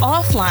sessions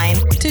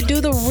offline to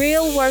do the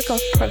real work of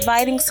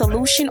providing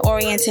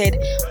solution-oriented,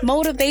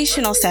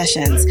 motivational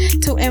sessions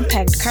to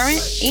impact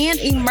current and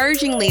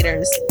emerging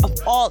leaders of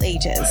all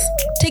ages.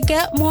 To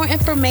get more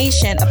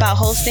information about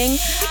hosting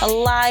a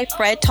live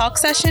Fred Talk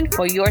session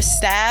for your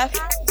staff,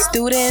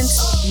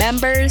 students,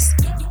 members,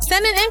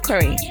 send an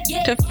inquiry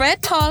to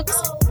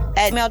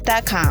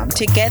fredtalks@mail.com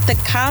to get the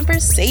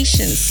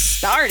conversation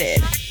started.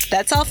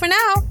 That's all for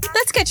now.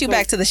 Let's get you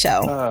back to the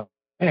show.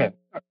 Man,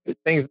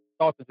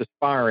 thoughts are just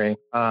firing.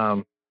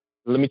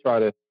 Let me try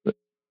to.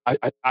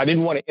 I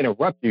didn't want to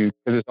interrupt you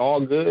because it's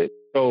all good.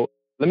 So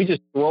let me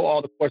just throw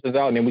all the questions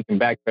out and then we can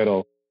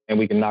backpedal and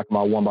we can knock them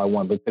out one by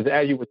one. Because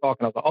as you were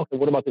talking, I was like, okay,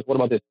 what about this? What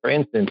about this? For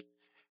instance,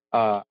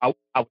 I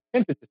was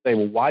tempted to say,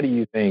 well, why do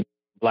you think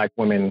Black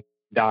women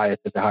die at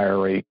such a higher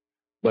rate?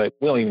 But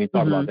we don't even need to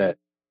talk about that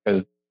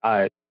because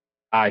I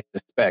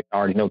suspect I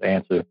already know the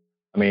answer.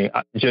 I mean,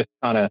 just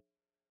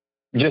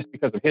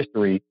because of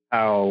history,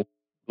 how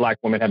Black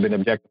women have been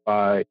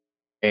objectified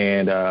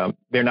and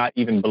they're not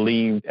even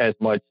believed as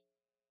much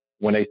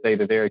when they say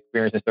that they're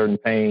experiencing certain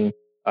pain.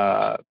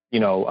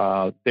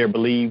 They're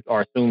believed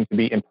or assumed to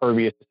be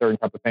impervious to certain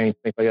type of pain,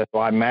 things like that. So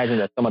I imagine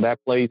that some of that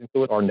plays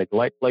into it or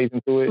neglect plays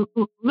into it.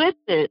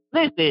 Listen,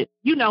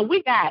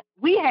 we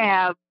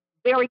have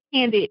very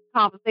candid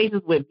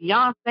conversations with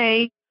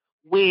Beyonce,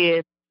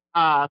 with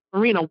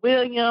Serena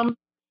Williams,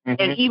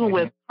 and even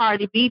with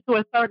Cardi B to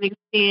a certain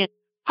extent,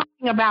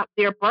 talking about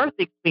their birth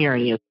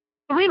experience.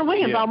 Serena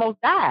Williams almost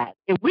died.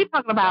 If we're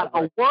talking about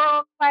a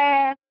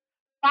world-class,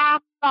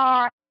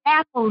 5-star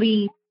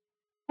athlete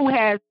who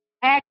has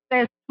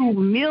access to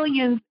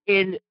millions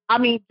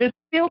just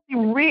filthy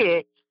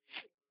rich,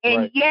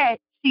 and yet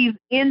she's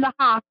in the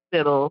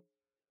hospital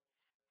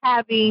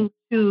having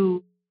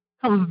to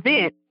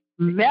convince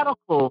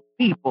medical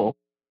people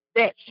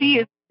that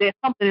that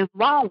something is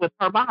wrong with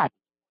her body.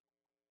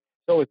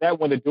 So is that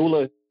when the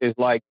doula is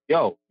like,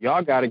 yo,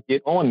 y'all got to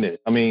get on this?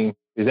 I mean,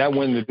 is that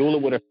when the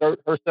doula would assert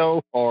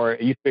herself, or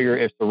you figure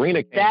if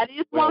Serena came? That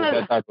is one of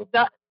the...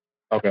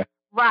 Okay.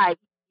 Right.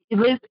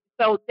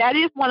 So that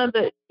is one of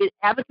the...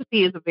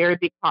 Advocacy is a very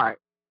big part.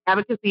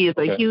 Advocacy is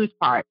a huge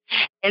part.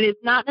 And it's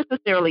not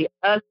necessarily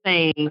us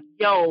saying,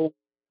 yo,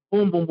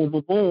 boom, boom, boom,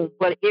 boom, boom,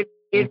 but it's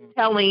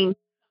telling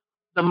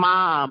the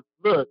mom,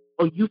 look,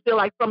 you feel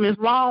like something is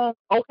wrong?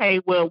 Okay,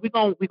 well, we're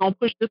gonna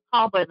push this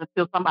call button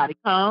until somebody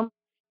comes,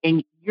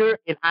 and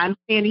I'm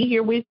standing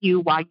here with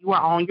you while you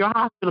are on your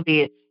hospital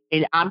bed,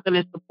 and I'm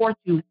gonna support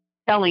you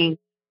telling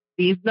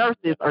these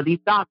nurses or these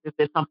doctors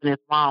that something is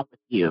wrong with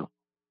you.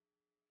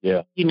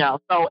 Yeah.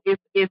 So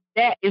it's just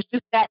that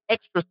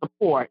extra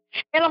support.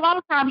 And a lot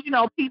of times,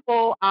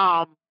 people,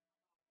 first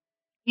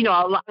of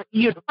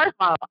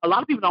all, a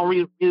lot of people don't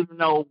really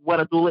know what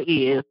a doula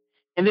is.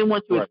 And then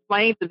once you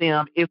explain to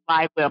them, it's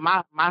like, well,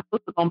 my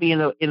sister's going to be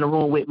in the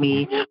room with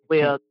me.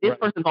 Well, this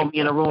person's going to be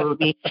in the room with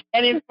me.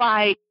 And it's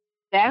like,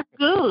 that's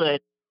good.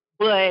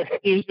 But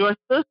is your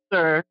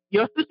sister's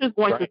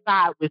going to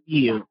side with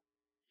you.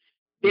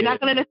 They're not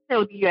going to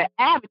necessarily be your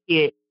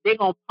advocate. They're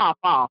going to pop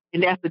off.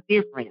 And that's the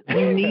difference.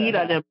 You need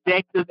an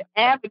objective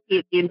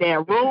advocate in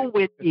that room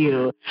with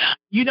you.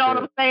 You know what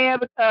I'm saying?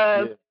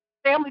 Because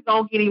family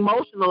don't get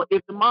emotional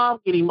if the mom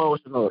get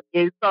emotional.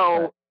 And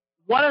so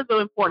one of the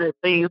important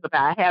things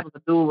about having a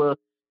doula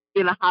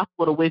in a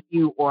hospital with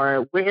you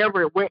or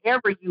wherever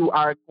you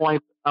are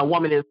a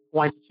woman is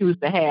going to choose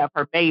to have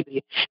her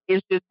baby,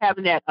 is just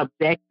having that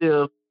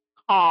objective,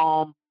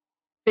 calm,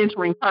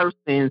 centering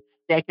person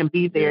that can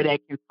be there, that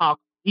can talk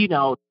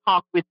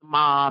with the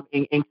mom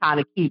and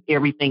kind of keep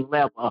everything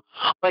level.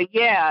 But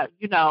it's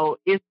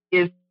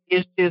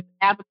just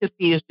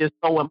advocacy is just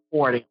so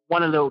important.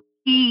 One of the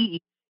key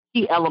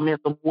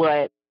elements of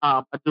what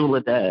a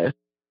doula does.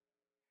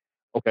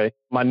 Okay.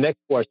 My next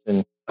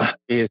question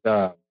is,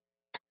 can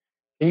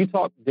you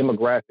talk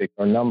demographics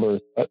or numbers,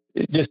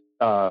 just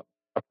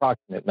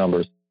approximate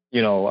numbers?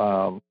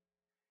 Are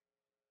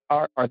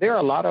there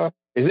a lot of,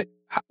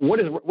 what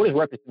does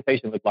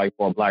representation look like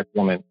for a Black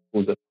woman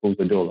who's a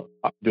doula?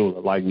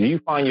 Like, do you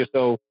find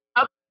yourself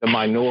the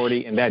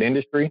minority in that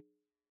industry?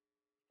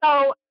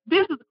 So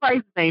this is the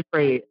crazy thing,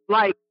 Fred.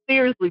 Like,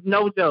 seriously,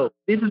 no joke.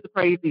 This is the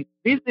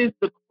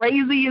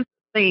craziest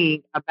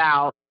thing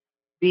about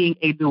being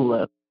a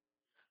doula.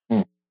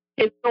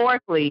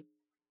 Historically,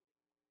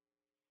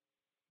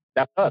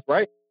 that's us,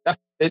 right? That's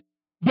it.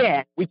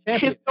 Yeah.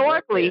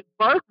 Historically,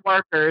 birth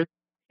workers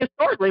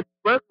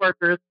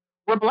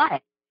were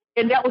Black,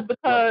 and that was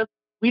because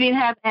we didn't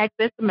have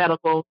access to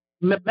medical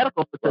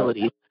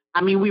facilities. Right.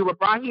 I mean, we were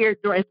brought here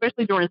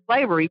especially during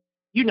slavery.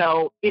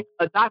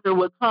 a doctor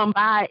would come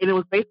by and it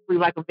was basically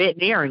like a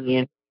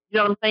veterinarian. You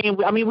know what I'm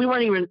saying? I mean, we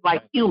weren't even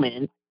like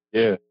humans.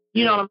 Yeah.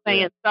 You know what I'm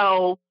saying?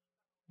 So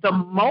the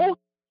most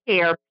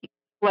care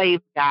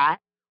slaves got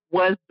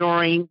was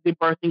during the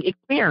birthing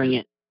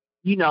experience.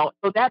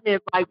 So that is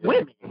like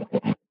women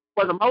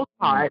for the most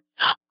part.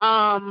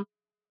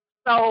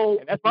 So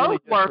that's birth really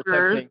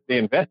workers, the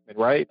investment,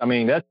 right? I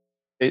mean, that's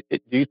it.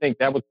 Do you think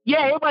that was?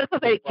 Yeah, it wasn't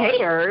because they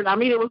cared. I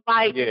mean, it was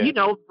like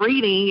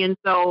breeding, and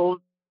so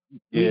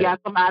you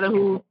got somebody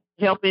who's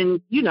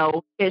helping,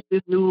 catch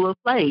this new little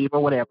slave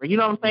or whatever. You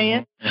know what I'm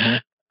saying?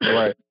 Mm-hmm.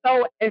 Right.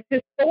 So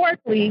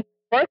historically,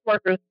 birth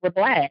workers were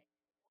black,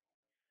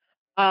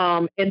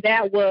 and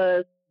that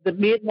was the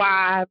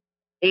midwife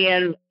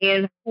and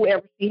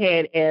whoever she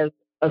had as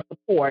a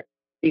support.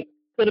 It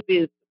could have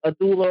been a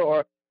doula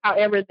or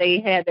however they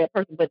had that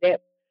person, but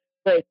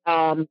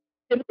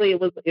typically it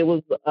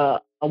was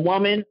a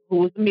woman who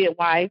was a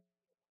midwife,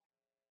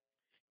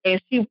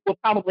 and she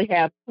would probably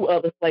have 2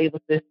 other slave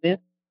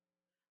assistants.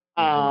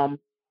 And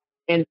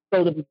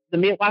so the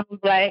midwife was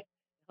black.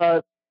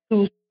 Her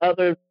 2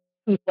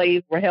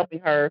 slaves were helping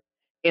her,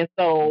 and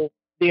so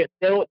that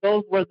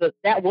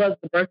was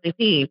the birthing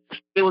team.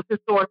 It was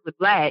historically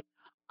black.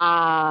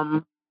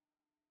 But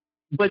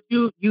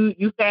you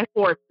fast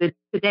forward to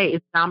today,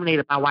 it's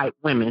dominated by white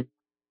women.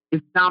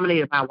 It's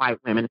dominated by white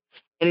women,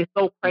 and it's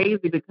so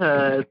crazy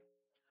because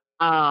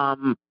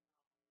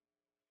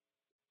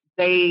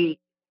they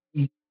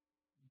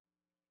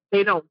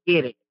don't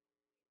get it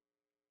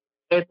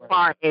as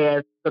far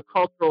as the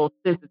cultural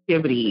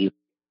sensitivities.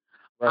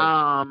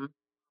 Right.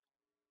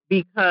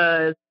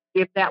 Because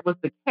if that was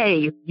the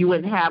case, you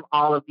wouldn't have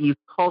all of these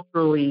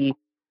culturally,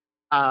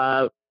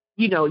 there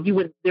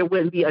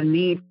wouldn't be a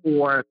need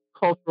for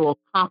cultural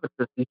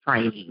competency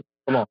training.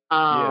 Come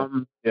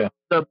on. Yeah.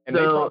 And they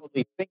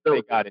probably think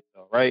they got it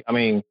though, right? I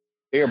mean,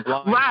 they're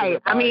blind.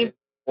 Right. I mean,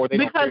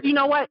 because you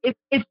know what? It's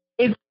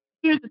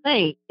here's the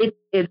thing.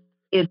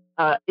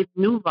 It's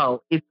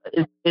nouveau. It's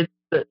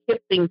the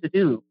hip thing to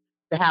do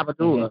to have a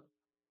doula.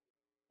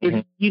 Mm-hmm.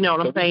 It's, you know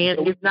what I'm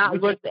saying? It's not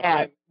looked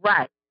at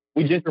right.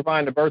 We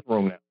gentrifying the birth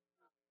room now.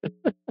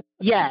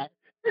 Yes.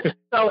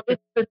 So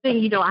it's the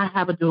thing, I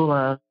have a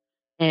doula,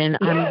 and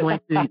I'm going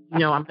to,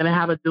 I'm going to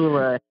have a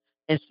doula,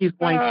 and she's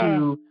going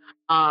to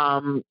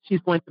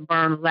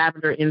burn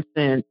lavender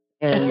incense,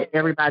 and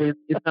everybody is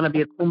going to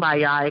be a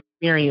kumbaya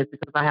experience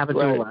because I have a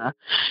doula.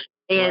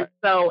 And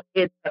so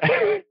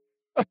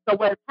so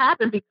what's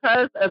happened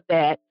because of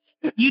that,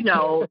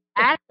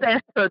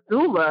 access to a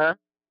doula,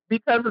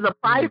 because of the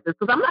prices,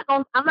 because I'm not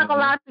gonna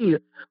lie to you,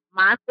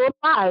 my full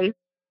price,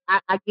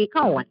 I get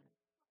coin.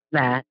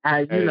 Now,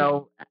 I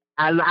love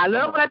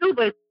what I do,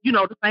 but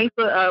the Saints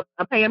are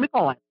paying me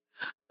coin.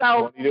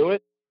 So want to do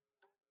it?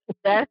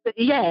 That's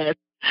yes,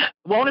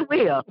 won't it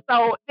will.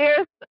 So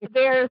there's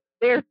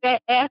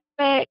that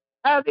aspect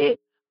of it.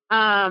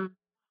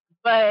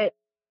 But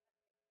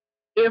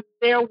if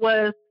there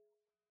was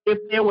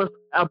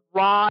a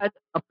broad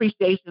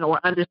appreciation or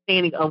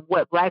understanding of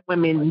what Black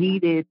women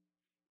needed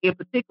in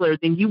particular,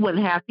 then you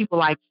wouldn't have people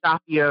like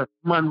Shafia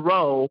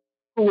Monroe,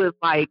 who is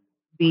like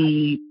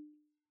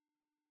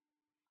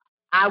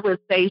I would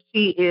say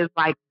she is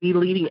like the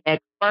leading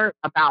expert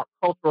about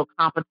cultural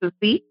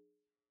competency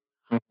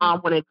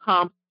when it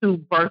comes to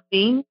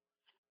birthing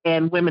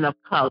and women of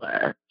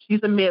color.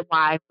 She's a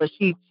midwife, but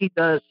she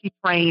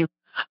trains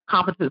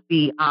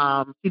competency.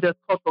 She does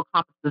cultural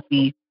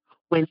competency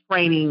when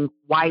training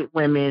white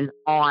women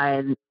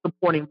on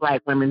supporting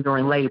Black women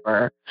during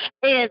labor.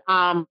 And,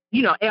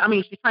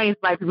 she trains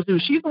Black people too.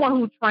 She's the one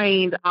who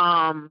trained,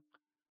 Erykah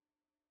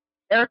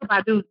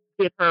Badu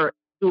did her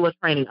doula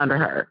training under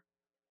her.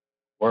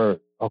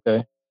 Word.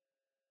 Okay.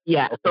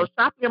 Yeah. Okay. So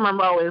Shafia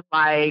Monroe is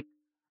like,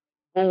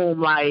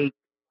 boom, like,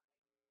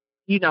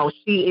 she's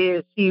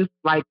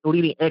like the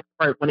leading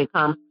expert when it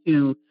comes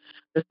to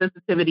the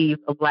sensitivities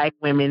of Black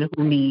women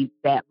who need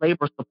that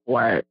labor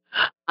support.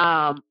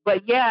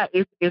 But yeah,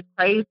 it's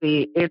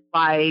crazy. It's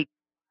like,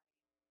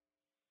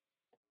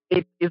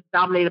 it's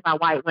dominated by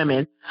white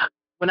women.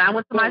 When I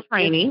went to my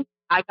training,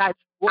 I got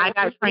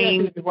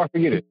trained. Before I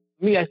forget it,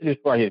 let me ask you this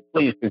before I hit,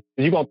 please, because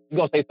you're gonna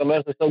say something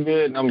else that's so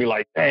good, and I'm gonna be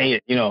like, dang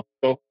it,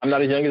 So I'm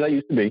not as young as I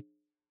used to be.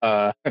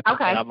 Okay.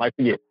 And I might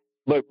forget.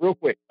 But real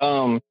quick,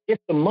 if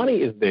the money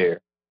is there,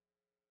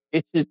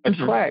 it should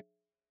attract.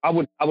 I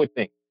would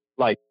think,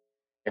 like,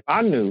 if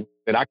I knew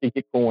that I could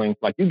get coins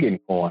like you getting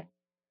coins,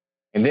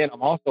 and then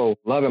I'm also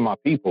loving my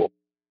people,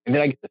 and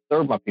then I get to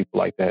serve my people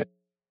like that,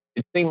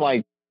 it seemed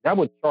like that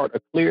would chart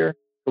a clear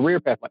career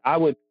path. Like I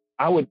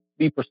would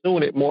be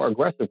pursuing it more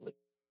aggressively.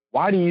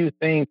 Why do you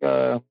think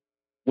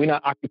we're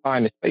not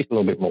occupying the space a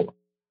little bit more?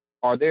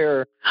 Are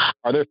there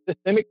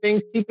systemic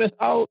things keeping us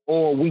out,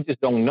 or we just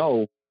don't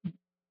know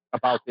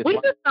about this? We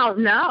just don't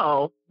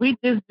know. We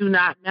just do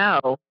not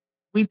know.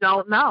 We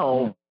don't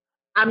know.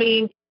 I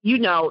mean,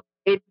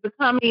 it's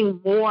becoming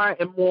more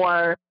and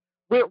more.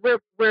 We're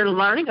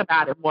learning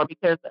about it more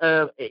because,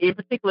 in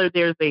particular,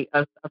 there's a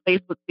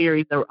Facebook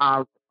series, the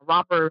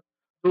Romper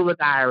Doula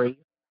Diaries.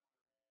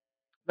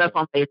 That's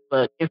on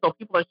Facebook. And so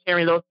people are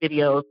sharing those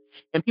videos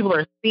and people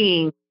are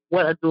seeing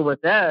what a doula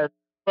does.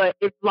 But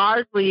it's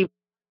largely,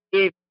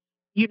 is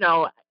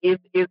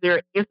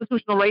there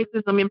institutional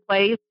racism in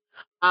place?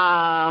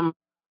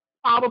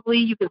 Probably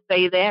you could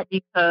say that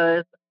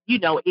because,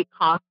 it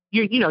costs,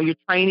 your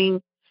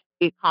training,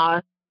 it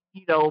costs,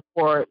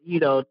 for,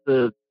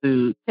 to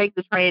take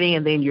the training,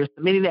 and then you're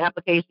submitting the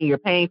application, you're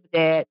paying for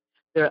that.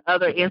 There are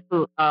other, there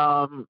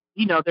are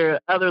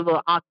other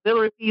little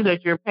auxiliary fees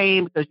that you're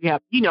paying because you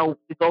have, to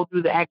go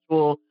through the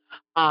actual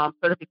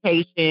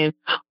certification.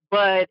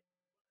 But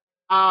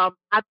I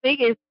think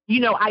it's,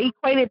 I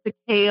equate it to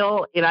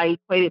kale and I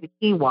equate it to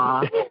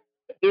quinoa.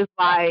 It's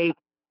like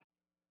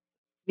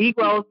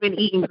Negroes been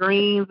eating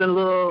greens and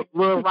little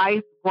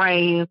rice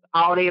grains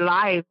all their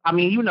life. I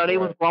mean, they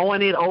was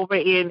growing it over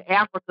in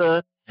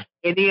Africa,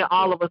 and then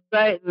all of a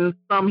sudden,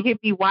 some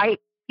hippie white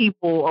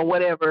people or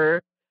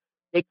whatever,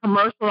 they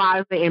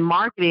commercialized it and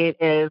marketed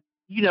it as,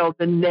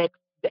 the next,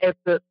 as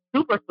the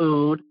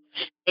superfood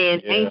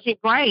and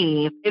ancient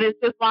grains. And it's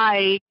just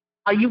like,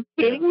 are you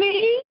kidding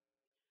me?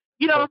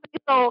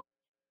 So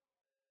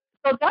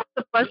that's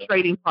the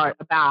frustrating part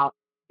about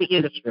the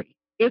industry.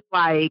 It's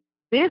like,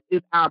 this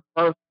is our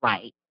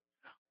birthright.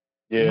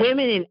 Yeah.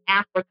 Women in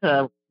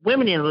Africa,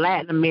 women in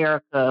Latin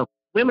America,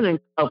 women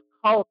of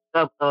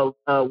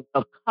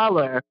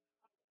color,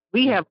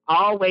 we have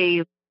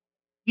always,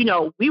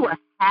 we were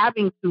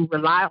having to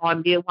rely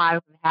on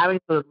midwives and having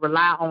to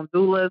rely on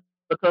doulas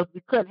because we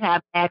couldn't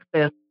have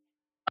access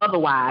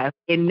otherwise.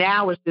 And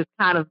now it's just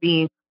kind of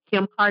being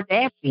Kim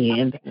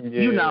Kardashian.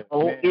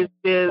 It's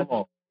just,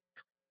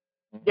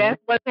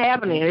 that's what's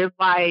happening. It's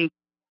like,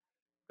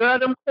 girl,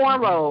 them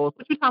cornrows.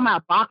 What you talking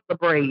about? Boxer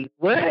braids.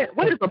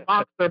 What is a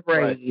boxer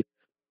braid?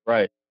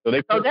 Right. So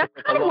that's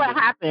kind of what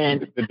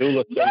happened. The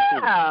doula.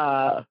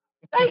 Yeah.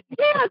 They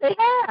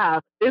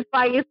have. It's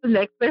like it's the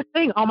next best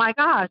thing. Oh my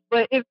gosh.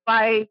 But it's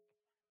like,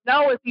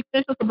 no, it's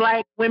essential to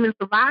Black women's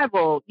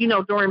survival,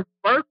 during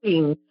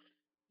birthing,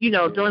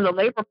 during the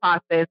labor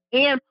process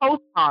and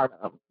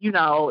postpartum.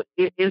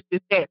 It's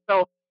just that.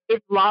 So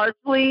it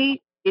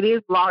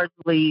is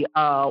largely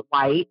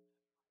white.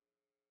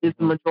 It's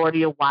the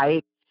majority of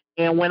white.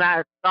 And when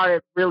I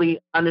started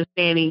really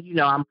understanding,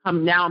 I'm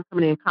coming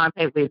in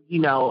contact with,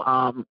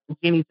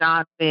 Jenny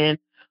Johnson,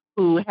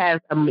 who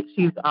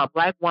she's a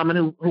Black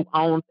woman who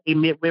owns a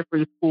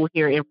midwifery school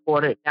here in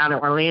Florida, down in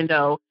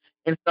Orlando.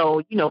 And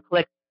so,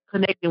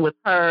 connecting with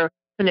her,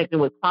 connecting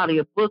with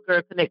Claudia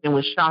Booker, connecting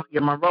with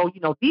Shafia Monroe,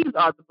 these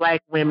are the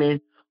Black women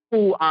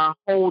who are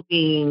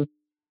holding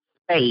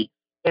space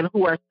and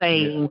who are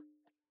saying,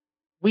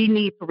 we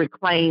need to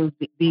reclaim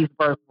these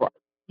birthrights,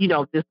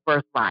 this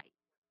birthright.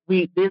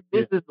 We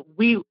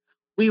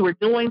were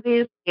doing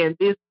this, and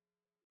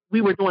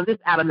we were doing this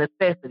out of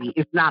necessity.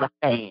 It's not a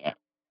fad.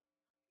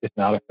 It's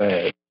not a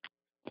fad.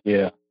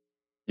 Yeah.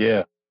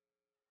 So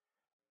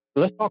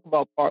let's talk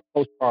about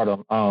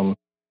postpartum.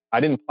 I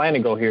didn't plan to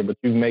go here, but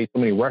you've made so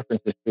many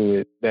references to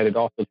it that it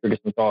also triggers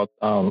some thoughts.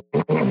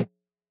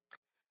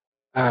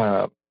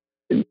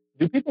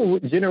 Do people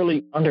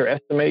generally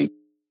underestimate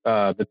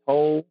the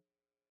toll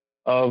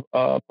of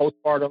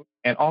postpartum?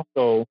 And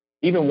also,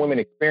 even women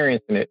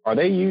experiencing it, are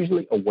they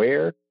usually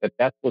aware that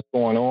that's what's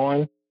going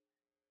on?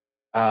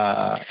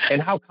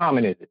 And how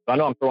common is it? So I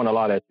know I'm throwing a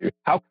lot at you.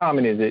 How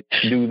common is it?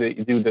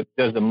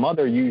 Does the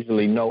mother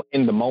usually know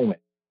in the moment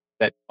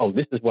that, oh,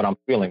 this is what I'm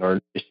feeling,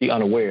 or is she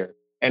unaware?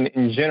 And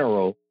in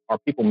general, are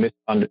people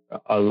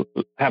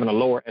having a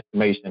lower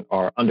estimation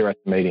or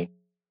underestimating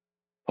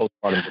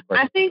postpartum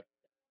depression?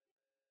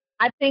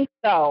 I think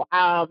so.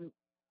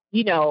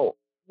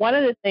 One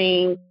of the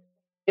things,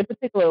 in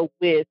particular,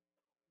 with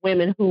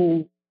women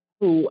who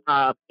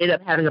end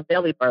up having a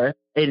belly birth,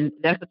 and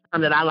that's a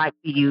term that I like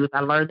to use. I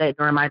learned that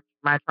during my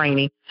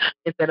training.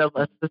 Instead of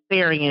a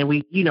cesarean,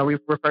 we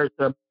refer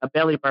to a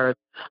belly birth.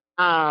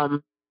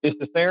 Is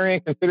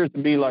cesarean considered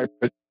to be like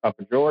a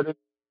pejorative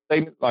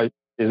statement? Like,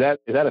 is that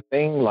a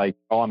thing? Like,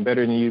 oh, I'm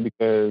better than you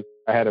because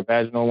I had a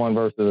vaginal one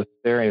versus a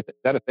cesarean. Is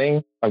that a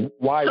thing? Like,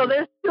 why? So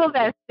there's still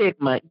that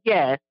stigma.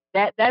 Yes,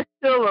 that's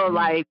still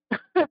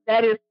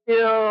that is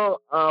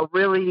still a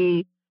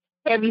really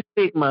heavy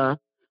stigma.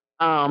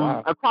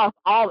 Wow. Across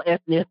all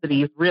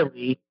ethnicities,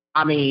 really.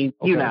 I mean,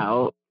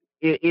 okay.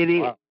 It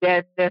is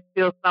that's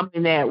still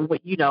something that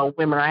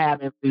women are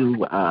having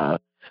to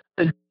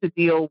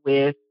deal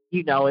with.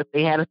 If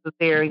they had a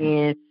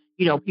cesarean,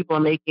 people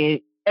are making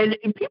and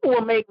people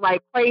will make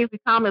like crazy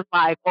comments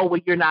like, "Oh, well,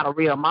 you're not a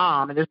real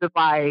mom," and it's just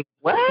like,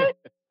 what?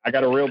 I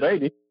got a real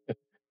baby.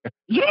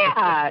 Yeah,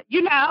 I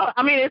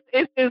mean,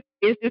 it's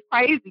just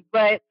crazy.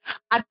 But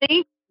I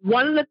think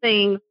one of the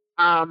things,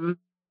 and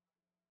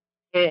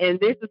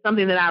this is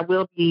something that I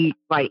will be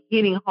like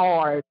hitting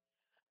hard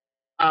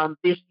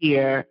this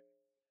year.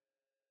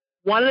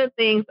 One of the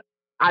things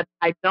I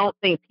don't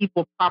think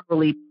people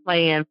properly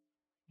plan,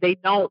 they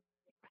don't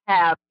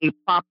have a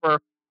proper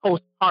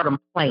postpartum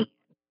plan.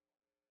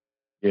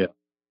 Yeah.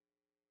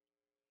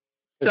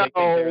 So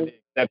the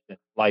exception,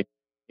 like,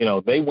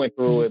 they went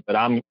through it, but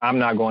I'm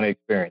not going to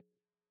experience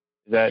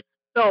it. Is that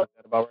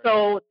about right?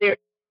 So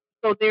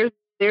so there's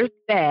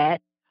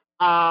that.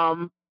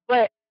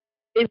 But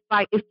it's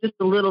like, it's just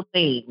the little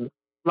things.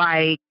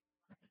 Like,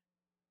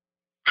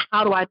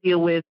 how do I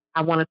deal with,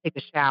 I want to take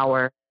a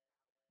shower,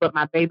 but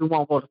my baby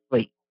won't go to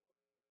sleep?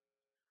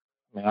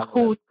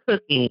 Who's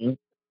cooking?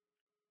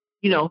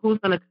 Who's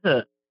going to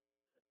cook?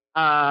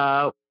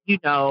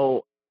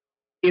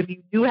 If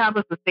you do have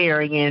a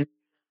cesarean,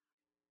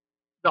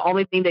 the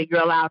only thing that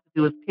you're allowed to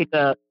do is pick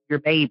up your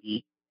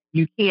baby.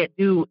 You can't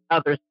do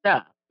other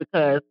stuff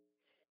because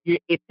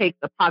it takes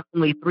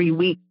approximately 3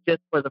 weeks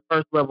just for the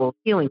first level of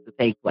healing to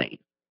take place.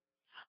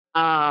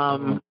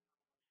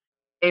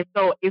 And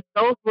so it's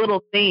those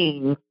little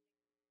things.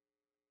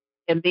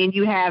 And then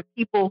you have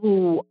people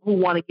who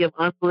want to give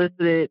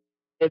unsolicited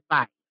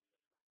advice.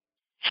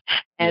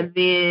 And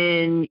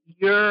then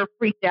you're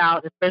freaked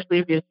out, especially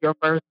if it's your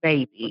first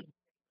baby.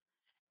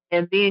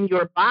 And then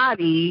your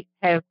body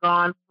has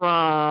gone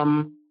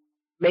from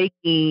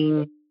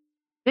making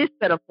this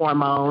set of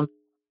hormones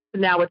to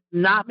now it's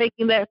not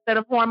making that set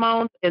of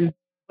hormones,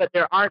 but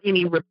there aren't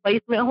any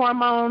replacement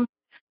hormones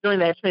during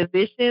that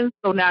transition.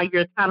 So now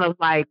you're kind of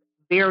like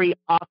very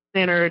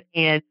off-centered,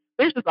 and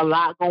there's just a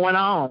lot going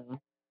on.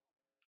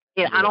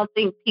 And I don't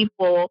think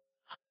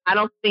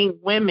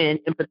women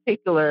in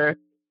particular,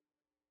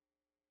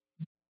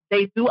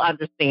 they do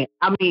understand.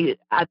 I mean,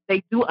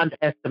 they do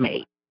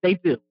underestimate. They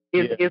do.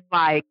 It's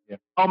like,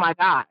 oh my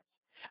gosh.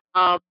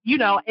 And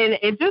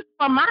just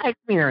from my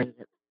experience,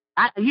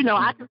 I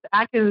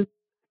can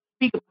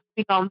speak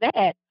on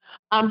that.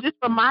 Just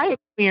from my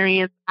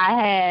experience, I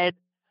had,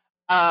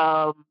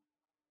 I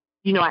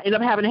ended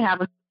up having to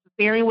have a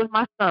cesarean with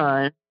my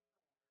son,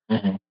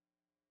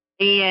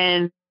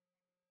 and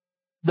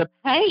the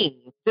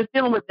pain, just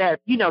dealing with that,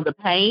 the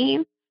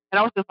pain. And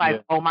I was just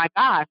like, oh my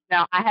gosh.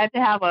 Now I had to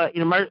have an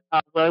emergency.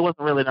 Well, it wasn't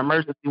really an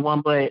emergency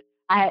one, but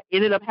I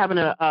ended up having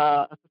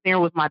a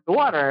cesarean with my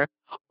daughter.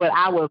 But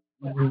I was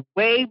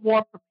way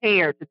more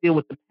prepared to deal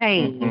with the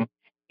pain,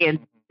 and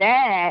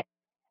that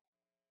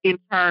in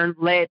turn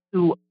led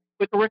to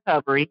quicker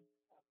recovery.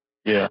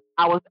 Yeah,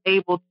 I was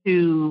able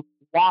to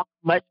walk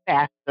much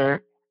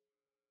faster.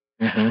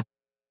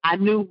 I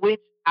knew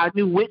which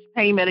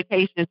pain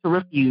medication to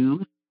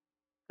refuse.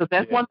 Because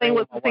that's one thing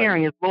with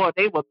cesareans, Lord,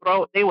 they would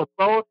throw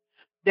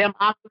them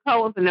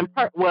oxycodones and them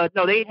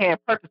they had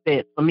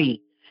Percocets for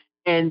me,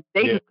 and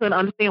they just couldn't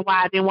understand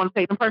why I didn't want to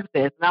take them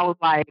Percocets, and I was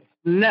like,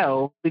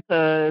 no,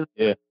 because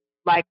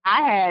like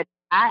I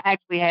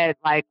actually had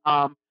like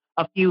a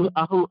few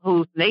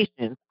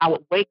hallucinations. I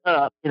would wake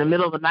up in the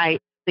middle of the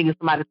night thinking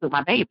somebody took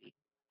my baby,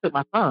 took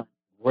my son.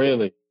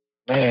 Really,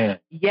 man?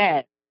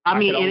 Yes. I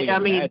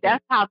mean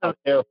that's how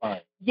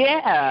terrifying.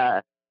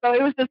 Yeah. So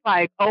it was just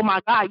like, oh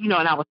my God, and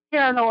I was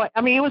paranoid.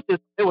 I mean, it was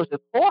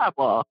just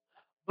horrible.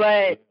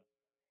 But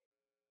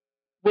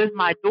with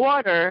my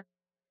daughter,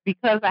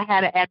 because I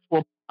had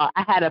I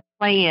had a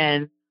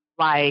plan,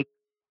 like,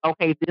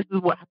 okay, this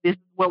is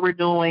what we're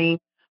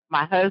doing.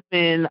 My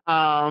husband,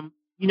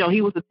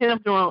 he was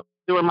attentive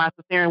during my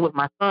cesarean with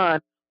my son,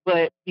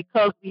 but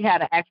because we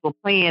had an actual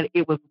plan,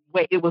 it was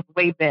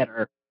way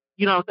better.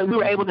 So we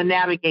were able to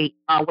navigate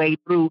our way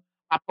through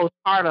my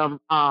postpartum,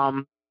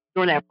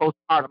 during that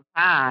postpartum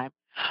time.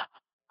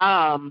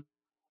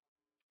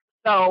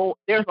 So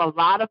there's a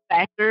lot of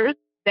factors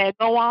that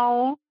go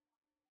on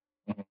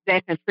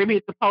that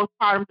contribute to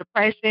postpartum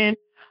depression.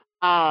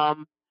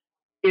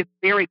 It's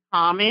very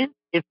common.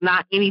 It's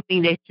not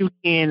anything that you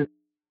can,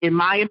 in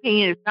my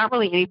opinion, it's not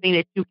really anything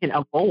that you can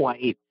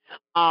avoid.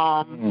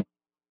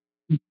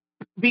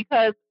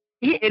 Because,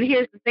 and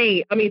here's the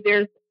thing, I mean,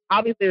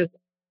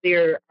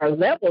 there are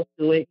levels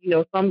to it.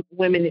 Some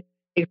women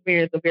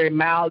experience a very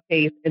mild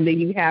case, and then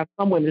you have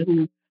some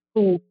women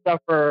who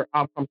suffer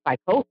from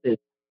psychosis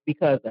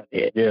because of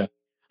it. Yeah.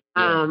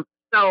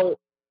 So,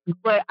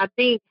 but I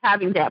think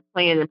having that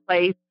plan in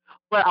place,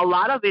 but a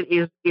lot of it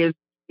is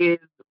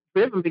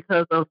driven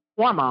because of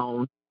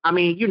hormones. I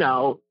mean,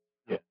 your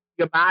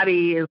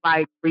body is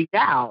like freaked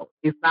out.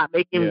 It's not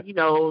making,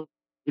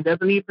 it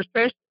doesn't need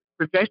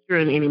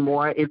progesterone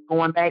anymore. It's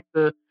going back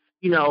to,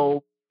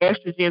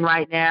 estrogen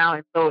right now.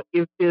 And so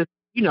it's just,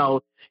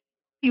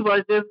 people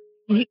are just,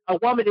 a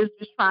woman is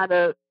just trying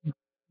to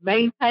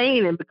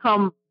maintain and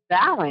become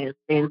balanced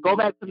and go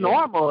back to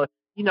normal.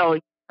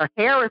 Her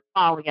hair is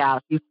falling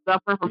out. She's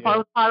suffering from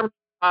postpartum,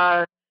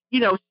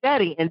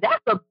 shedding. And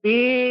that's a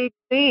big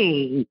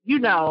thing,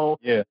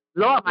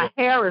 Lord, my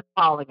hair is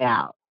falling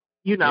out,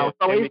 so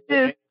it's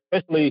just.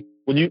 Especially,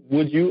 would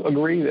you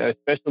agree that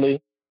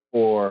especially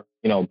for,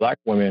 Black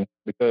women,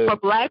 because for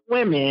Black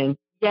women,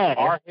 yes,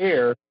 our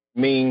hair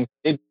means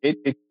it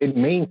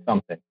means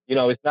something.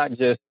 It's not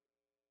just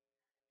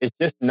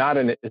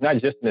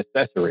an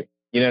accessory.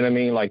 You know what I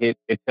mean? Like it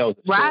tells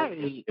a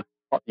story.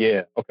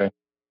 Right.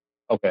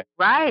 Okay.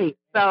 Right.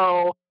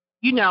 So,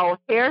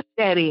 hair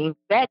shedding,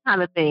 that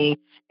kind of thing.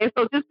 And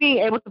so just being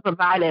able to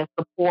provide that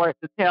support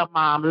to tell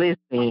mom,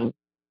 listen,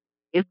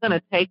 it's going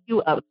to take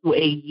you up to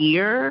a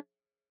year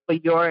for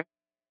your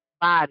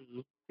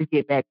body to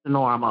get back to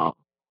normal.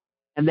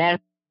 And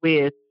that's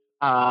with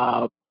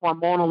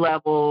hormonal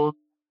levels,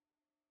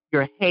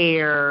 your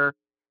hair,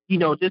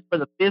 just for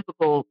the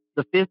physical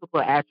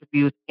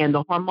attributes and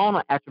the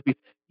hormonal attributes.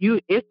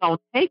 It's gonna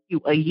take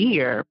you a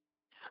year.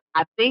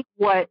 I think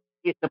the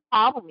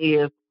problem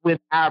is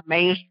with our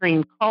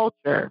mainstream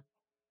culture,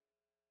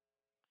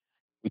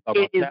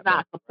 it is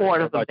not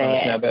supportive of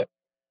that.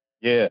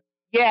 Yeah.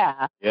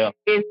 Yeah.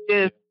 It's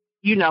just,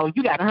 you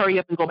got to hurry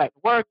up and go back to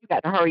work. You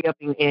got to hurry up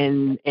and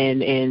you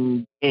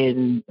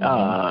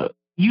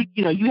have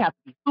to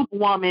be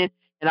Superwoman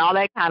and all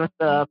that kind of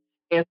stuff.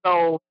 And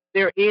so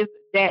there is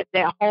that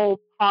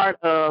whole part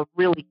of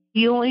really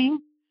healing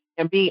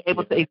and being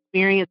able to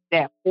experience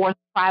that fourth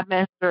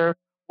trimester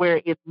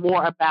where it's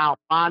more about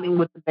bonding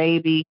with the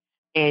baby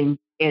and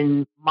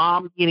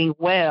mom getting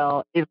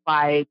well. It's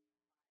like,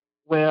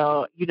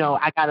 well,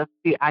 I gotta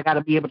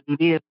be able to do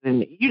this,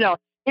 and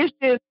it's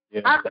just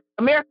our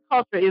American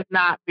culture is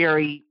not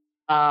very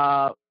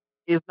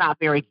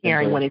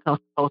caring when it comes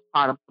to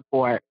postpartum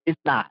support. It's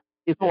not.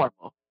 It's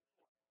horrible.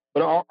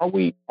 But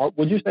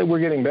would you say we're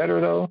getting better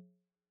though?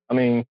 I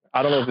mean,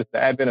 I don't know if it's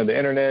the advent of the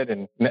internet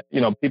and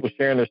people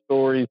sharing their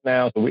stories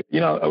now. So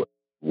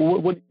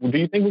what do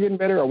you think we're getting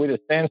better? Are we at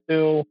a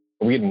standstill?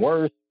 Are we getting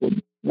worse?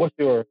 What's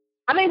your?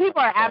 I think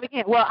people are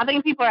advocating. Well, I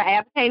think people are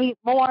advocating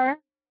more.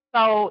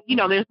 So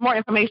there's more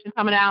information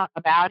coming out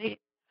about it.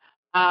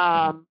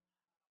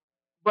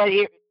 But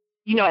at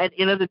the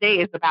end of the day,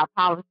 it's about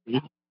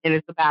policy, and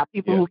it's about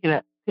people who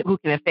can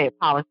affect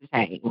policy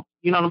change.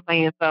 You know what I'm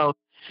saying? So,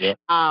 we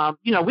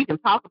can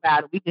talk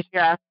about it, we can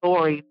share our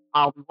stories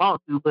all we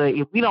want to, but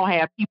if we don't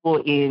have people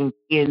in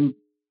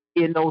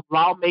those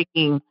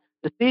lawmaking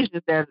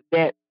decisions that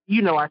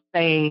are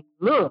saying,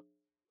 look,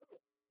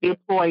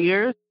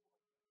 employers,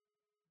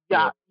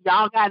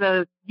 y'all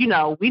gotta,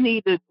 we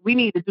need to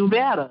do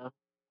better.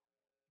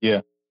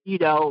 Yeah.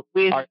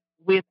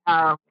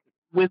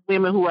 With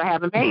women who are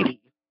having babies.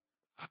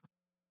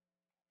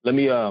 Let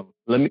me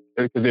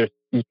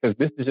because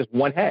this is just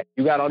one hat.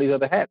 You got all these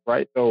other hats,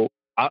 right? So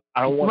I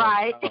don't want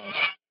right.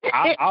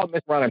 I'll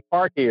mess around and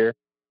park here,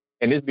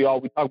 and this be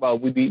all we talk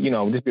about. This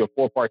be a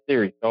 4-part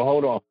series. So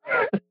hold on.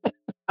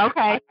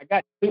 Okay. I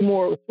got two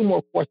more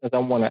questions I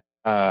want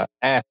to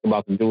ask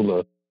about the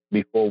doula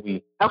before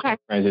we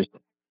transition.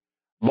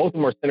 Both of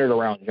them are centered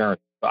around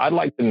journey. So I'd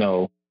like to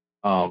know,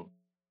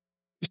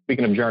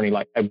 speaking of journey,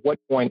 like at what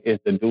point is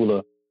the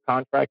doula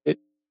contracted?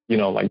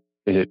 Like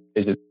is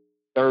it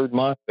third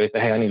month? They say,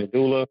 hey, I need a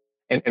doula.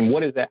 And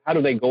what is that? How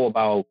do they go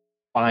about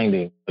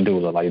finding a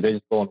doula? Like they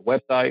just go on the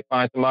website,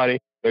 find somebody,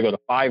 they go to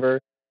Fiverr,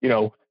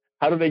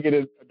 how do they get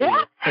a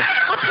doula?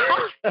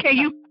 Can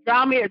you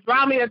draw me a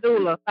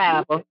doula,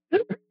 Fiverr?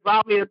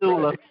 Draw me a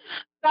doula.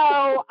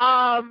 So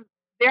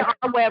there are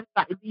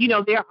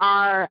websites, there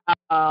are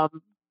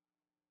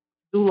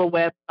doula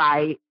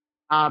websites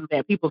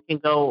that people can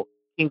go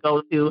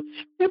to.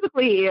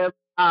 Typically if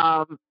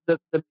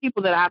the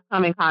people that I've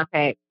come in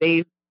contact,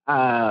 they've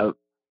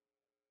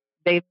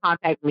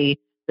contacted me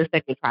the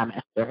second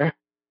trimester.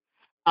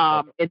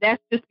 And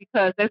that's just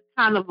because that's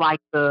kind of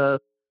like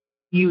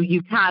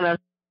you kind of,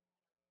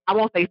 I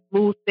won't say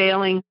smooth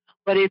sailing,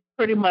 but it's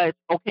pretty much,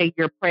 okay,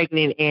 you're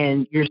pregnant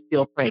and you're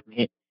still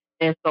pregnant.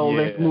 And so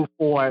let's move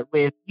forward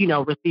with,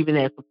 receiving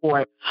that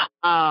support.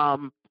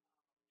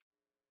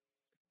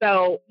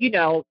 So,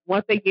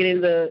 once they get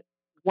into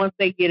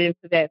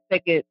that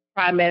second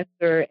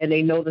trimester and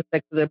they know the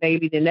sex of their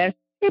baby, then that's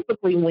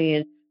typically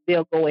when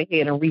they'll go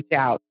ahead and reach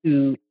out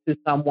to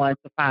someone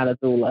to find a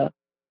doula.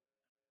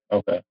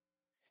 Okay.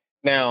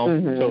 Now,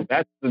 so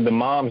that's the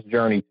mom's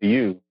journey to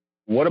you.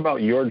 What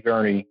about your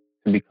journey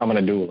to becoming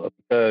a doula?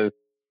 Because,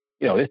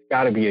 this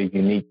got to be a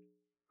unique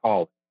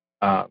calling.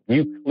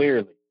 You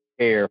clearly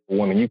care for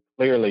women. You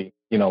clearly,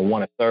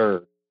 want to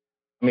serve.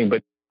 I mean,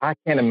 but I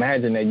can't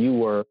imagine that you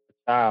were a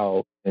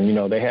child and,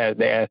 they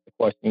asked the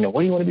question,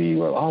 what do you want to be?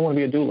 Well, I want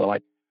to be a doula.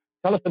 Like,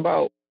 tell us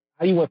about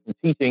how you went from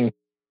teaching,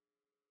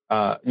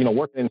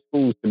 working in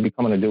schools to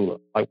becoming a doula.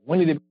 Like, when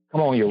did it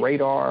come on your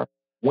radar?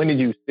 When did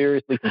you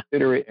seriously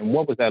consider it? And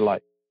what was that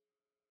like?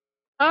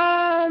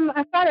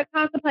 I started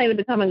contemplating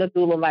becoming a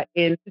doula like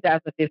in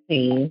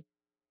 2015.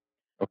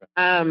 Okay.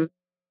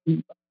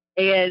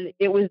 And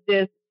it was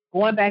just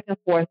going back and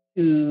forth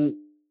to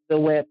the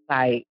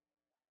website,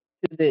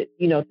 to the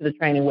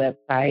training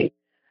website.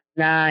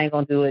 Nah, I ain't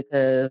gonna do it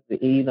because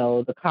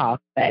the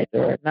cost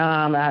factor.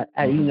 Nah, I'm not.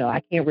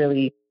 I can't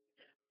really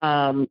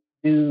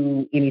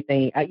do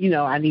anything.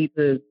 I need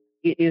to.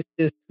 It's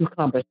just too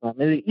cumbersome.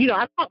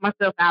 I talked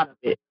myself out of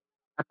it.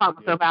 I talked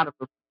myself out of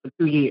it for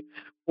 2 years,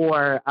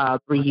 for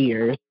 3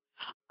 years.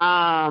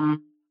 And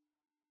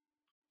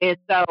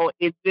so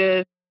it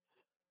just,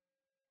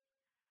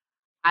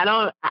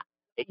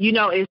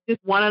 it's just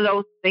one of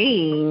those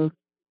things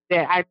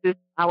that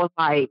I was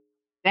like,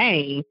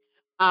 dang.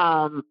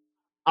 A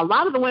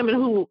lot of the women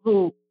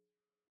who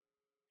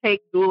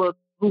take doulas,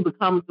 who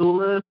become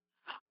doulas,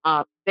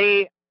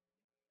 they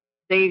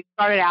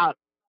started out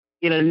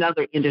in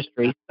another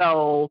industry.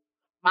 So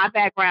my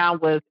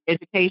background was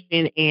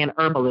education and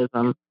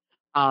herbalism.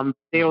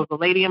 There was a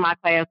lady in my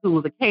class who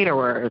was a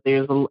caterer.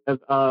 There's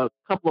a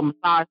couple of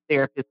massage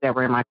therapists that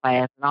were in my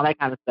class and all that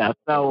kind of stuff.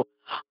 So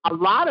a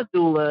lot of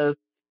doulas,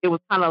 it was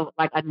kind of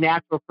like a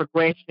natural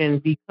progression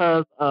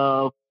because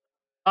of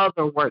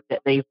other work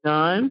that they've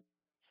done.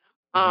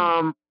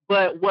 But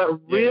what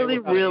really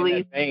in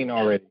that vein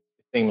already,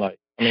 it seemed like.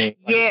 I mean,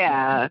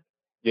 yeah.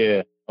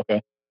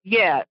 Okay.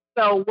 Yeah.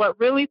 So what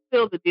really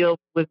sealed the deal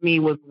with me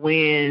was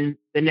when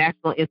the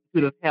National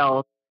Institute of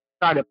Health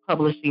started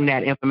publishing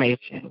that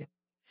information.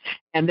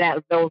 And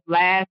that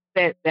last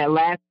set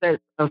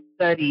of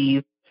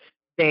studies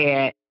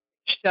that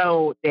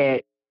showed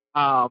that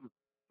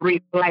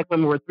Black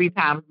women were 3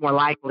 times more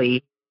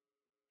likely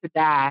to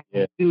die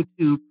due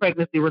to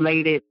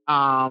pregnancy-related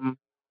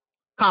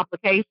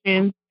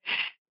complications.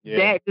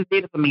 That just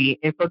did it for me.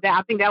 And so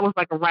I think that was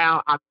like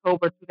around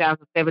October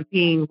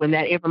 2017 when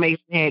that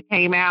information had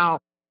came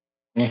out.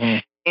 Mm-hmm.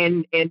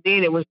 And then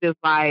it was just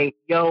like,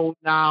 yo,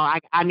 no,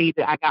 I'm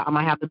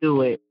gonna have to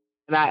do it.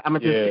 And I'm gonna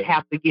just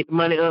have to get the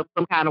money up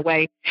some kind of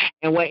way.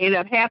 And what ended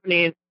up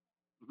happening,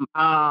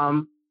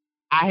 I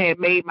had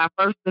made my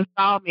first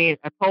installment.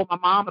 I told my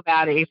mom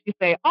about it, and she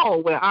said, "Oh,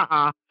 well,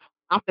 I'm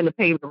gonna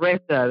pay the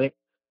rest of it."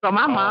 So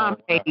my mom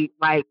paid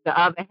like the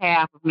other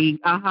half of me,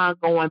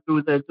 going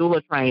through the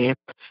doula training,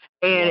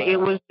 and it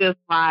was just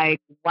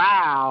like,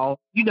 wow,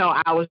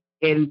 I was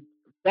in.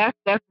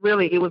 That's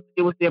really it was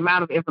the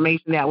amount of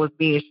information that was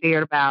being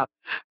shared about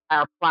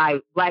our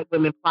plight, Black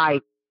women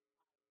plight,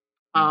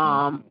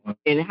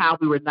 and how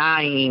we were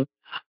dying,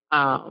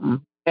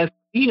 as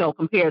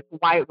compared to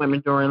white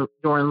women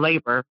during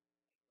labor.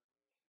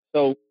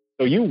 So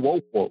you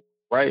woke,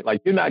 right?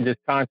 Like you're not just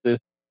conscious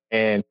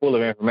and full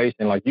of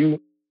information. Like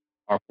you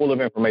are full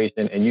of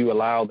information, and you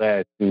allow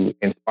that to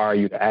inspire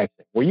you to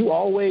action. Were you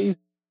always,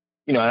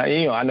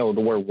 I know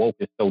the word woke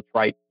is so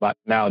trite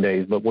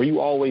nowadays, but were you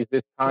always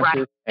this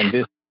conscious and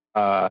this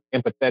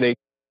empathetic,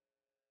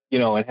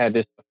 and had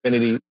this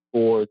affinity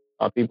towards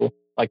our people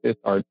like this,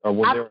 or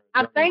was there?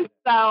 I think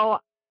so.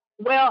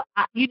 Well,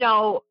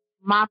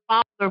 my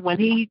father, when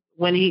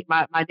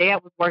my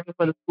dad was working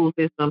for the school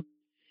system,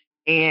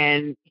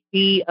 and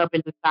he up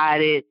and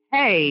decided,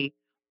 hey,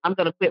 I'm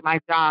going to quit my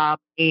job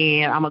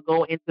and I'm going to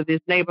go into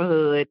this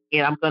neighborhood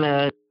and I'm going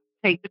to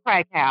take the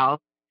crack house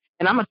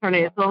and I'm going to turn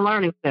it into a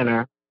learning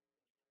center.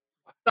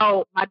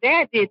 So my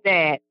dad did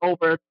that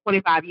over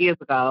 25 years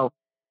ago.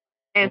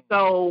 And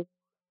so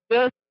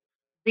just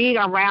being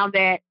around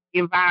that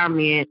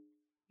environment,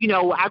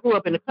 I grew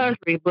up in the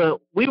country, but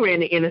we were in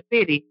the inner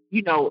city.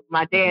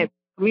 My dad's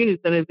community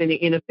center is in the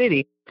inner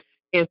city.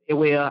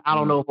 Well, I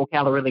don't know if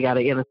Ocala really got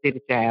an inner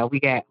city child. We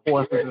got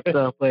horses and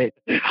stuff, but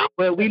I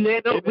let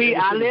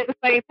the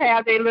Saints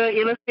have their little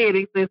inner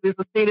city since it's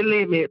a city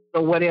limit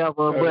or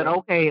whatever. But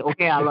okay,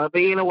 Ocala. But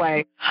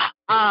anyway,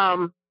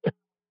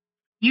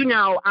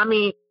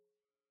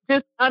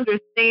 just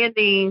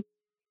understanding,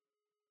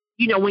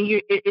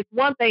 when it's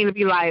one thing to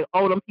be like,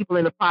 oh, them people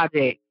in the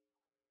project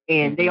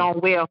and they on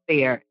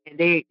welfare and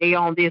they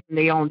on this and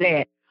they on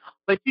that.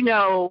 But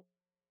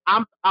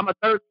I'm a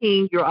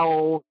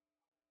 13-year-old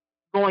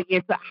going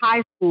into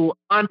high school,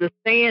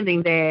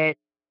 understanding that,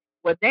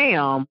 well,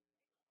 damn,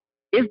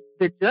 it's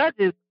the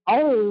judges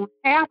own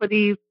half of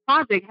these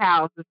project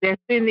houses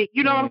that's in the,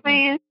 you know what I'm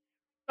saying?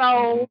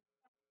 So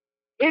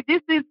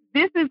this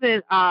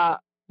isn't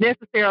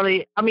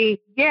necessarily,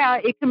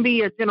 it can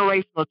be a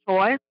generational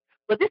choice,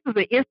 but this is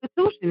an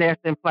institution that's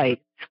in place.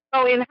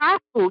 So in high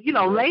school,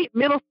 late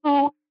middle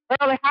school,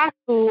 early high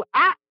school,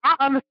 I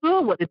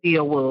understood what the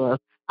deal was.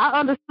 I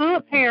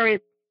understood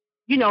parents,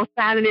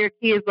 signing their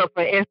kids up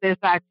for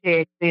SSI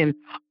checks and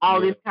all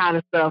this kind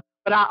of stuff.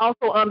 But I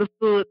also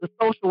understood the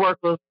social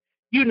workers,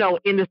 in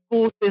the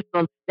school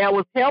system that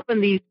was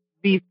helping these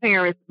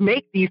parents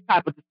make these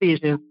type of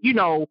decisions,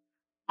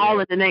 all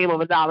in the name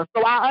of $1.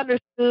 So I've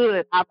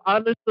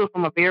understood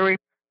from a very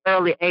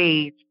early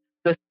age,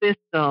 the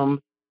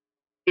systems,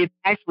 it's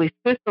actually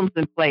systems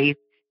in place.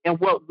 And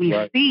what we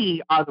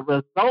see are the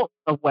results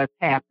of what's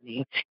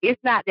happening.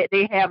 It's not that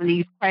they have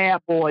these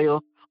crab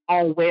boils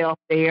on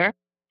welfare.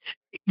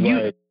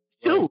 It's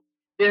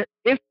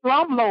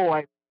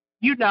slumlords,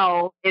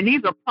 and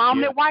these are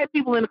prominent white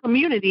people in the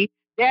community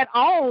that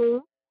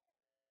own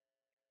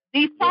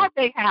these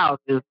project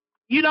houses.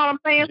 You know what I'm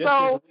saying?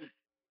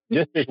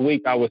 Just this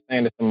week, I was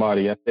saying to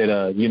somebody, I said,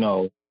 I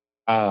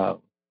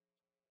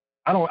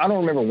don't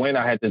remember when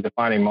I had this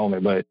defining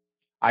moment, but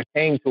I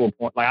came to a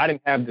point, like I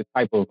didn't have the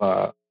type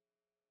of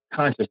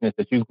consciousness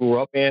that you grew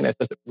up with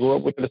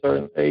at a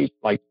certain age.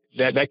 Like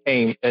that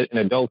came in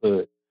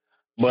adulthood.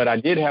 But I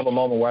did have a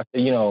moment where I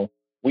said,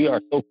 we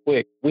are so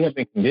quick. We have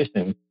been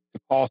conditioned to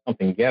call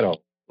something ghetto,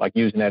 like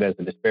using that as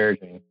a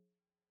disparaging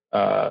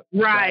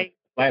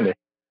slander.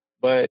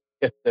 But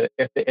if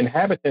the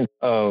inhabitants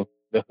of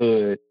the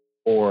hood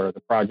or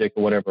the project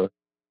or whatever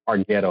are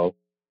ghetto,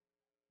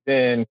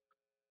 then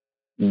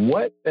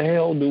what the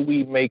hell do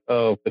we make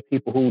of the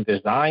people who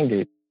designed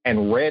it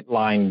and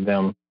redlined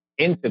them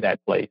into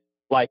that place?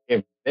 Like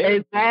if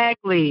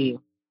exactly,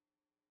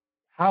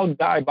 how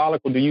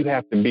diabolical do you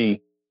have to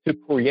be to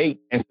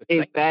create and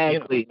sustain.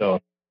 Exactly.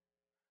 So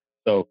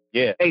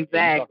yeah.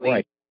 Exactly.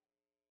 Right.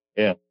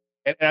 Yeah.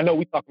 And I know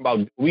we talking about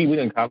we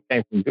didn't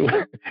came from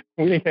doula.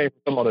 We didn't came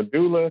from some other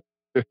doula,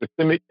 the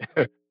systemic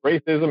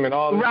racism and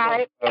all this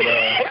right. stuff.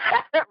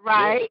 But,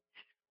 right.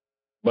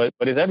 Yeah.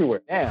 But it's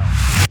everywhere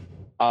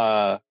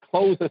now.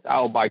 Close us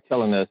out by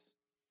telling us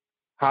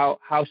how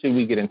should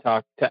we get in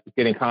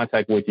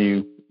contact with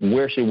you?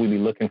 Where should we be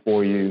looking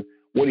for you?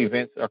 What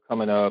events are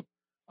coming up?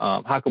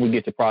 How can we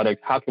get your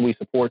products? How can we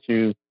support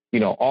you?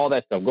 All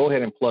that stuff. Go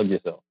ahead and plug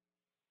yourself.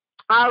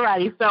 All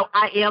righty. So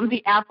I am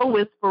the Afro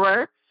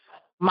Whisperer.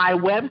 My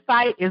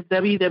website is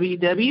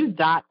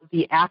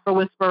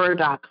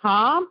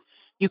www.theafrowhisperer.com.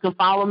 You can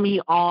follow me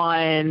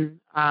on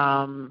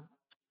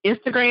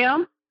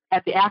Instagram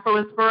at The Afro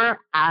Whisperer.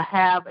 I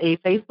have a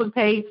Facebook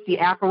page, The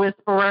Afro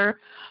Whisperer.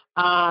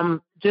 I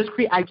just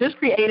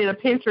created a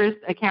Pinterest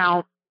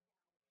account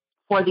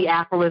for The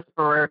Afro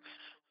Whisperer.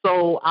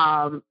 So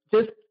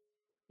just,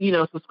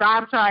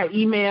 subscribe to our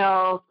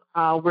emails.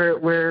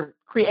 We're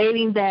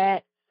creating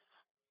that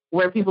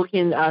where people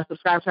can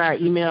subscribe to our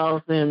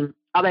emails and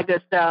all that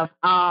good stuff.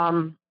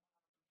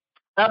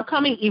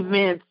 Upcoming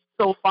events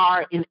so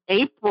far in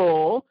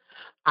April,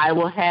 I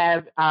will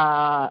have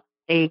a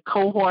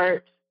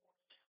cohort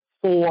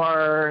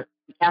for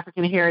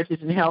African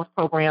Heritage and Health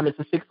program. It's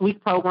a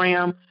 6-week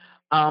program.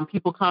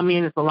 People come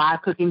in. It's a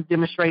live cooking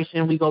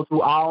demonstration. We go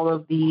through all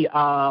of the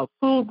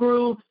food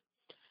groups,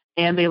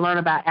 and they learn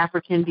about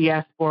African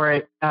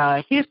diasporic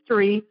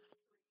history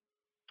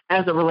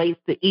as it relates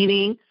to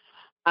eating.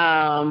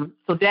 So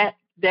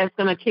that's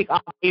going to kick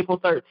off April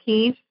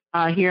 13th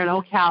here in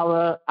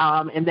Ocala,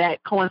 and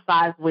that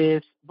coincides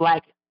with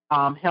Black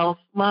Health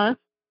Month,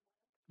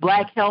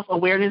 Black Health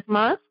Awareness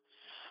Month.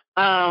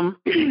 So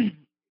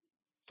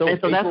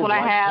that's what I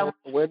have. Health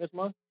Awareness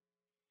Month?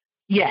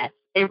 Yes,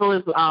 April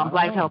is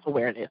Black Health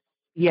Awareness.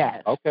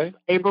 Yes. Okay.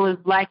 April is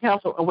Black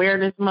Health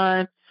Awareness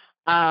Month.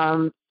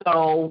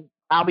 So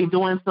I'll be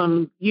doing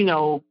some,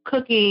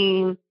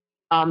 cooking.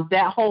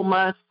 That whole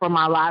month for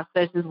my live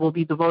sessions will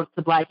be devoted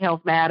to Black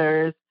Health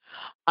Matters.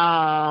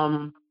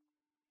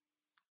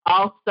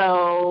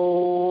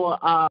 Also,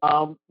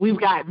 we've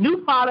got new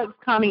products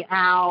coming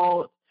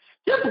out.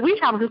 We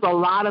have just a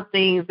lot of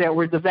things that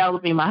we're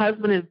developing. My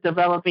husband is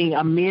developing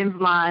a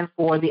men's line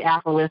for the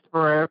Afro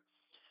Whisperer,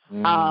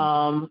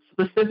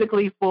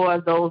 specifically for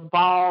those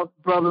bald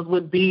brothers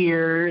with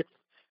beards,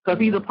 because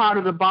he's a part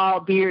of the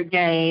bald beard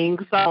gang.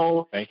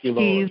 So thank you,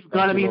 Lord. He's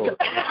going to be...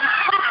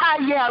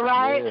 yeah,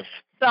 right? Yeah.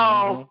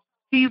 So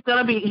he's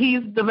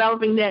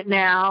developing that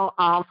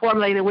now,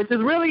 formulated, which is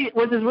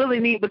really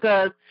neat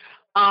because,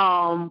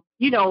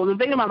 the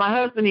thing about my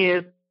husband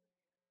is,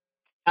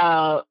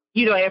 at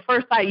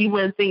first sight you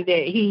wouldn't think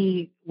that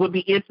he would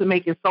be into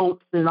making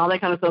soaps and all that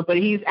kind of stuff, but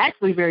he's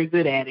actually very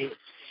good at it.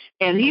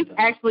 And he's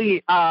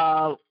actually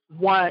the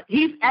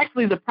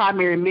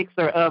primary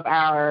mixer of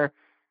our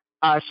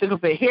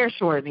sugar-fed hair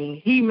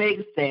shortening. He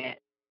makes that.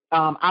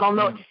 I don't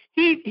know.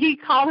 He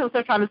called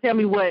himself trying to tell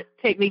me what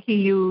technique he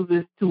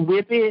uses to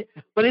whip it,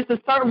 but it's a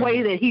certain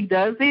way that he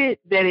does it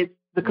that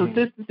the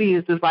consistency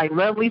is just like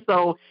lovely.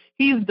 So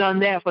he's done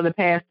that for the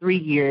past 3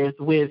 years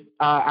with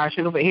our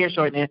sugar-fed hair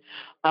shortening.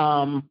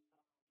 But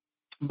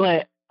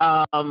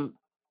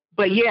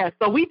yeah,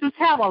 so we just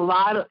have a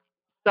lot of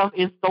stuff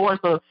in store.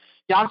 So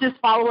y'all just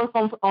follow us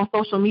on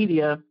social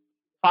media.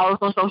 Follow us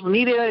on social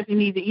media. If you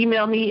need to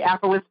email me,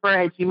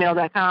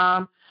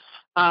 afrowhisperer@gmail.com.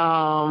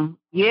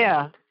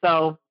 Yeah,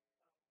 so.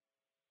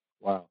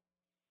 Wow.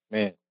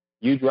 Man,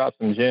 you dropped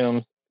some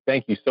gems.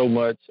 Thank you so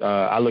much.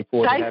 I look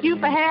forward to having you. Thank you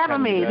for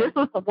having me. This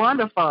was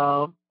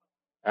wonderful.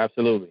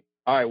 Absolutely.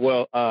 All right.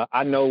 Well,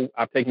 I know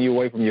I've taken you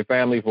away from your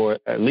family for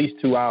at least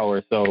 2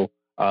 hours, so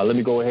let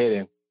me go ahead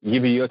and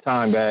give you your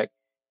time back.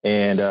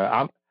 And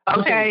I'm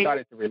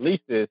excited to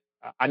release this.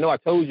 I know I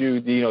told you,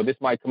 this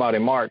might come out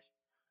in March.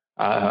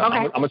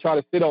 I'm gonna try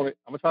to sit on it.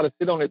 I'm gonna try to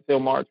sit on it till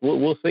March.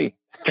 We'll see.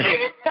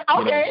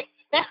 Okay.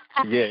 Yeah,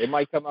 it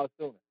might come out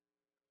sooner.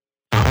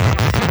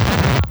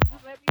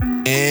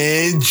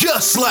 And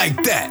just like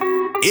that,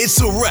 it's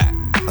a wrap.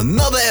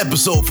 Another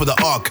episode for the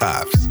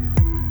archives.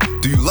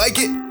 Do you like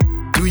it?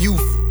 Do you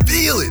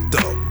feel it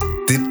though?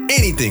 Did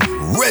anything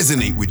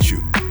resonate with you?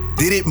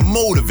 Did it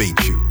motivate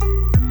you?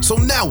 So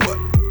now what?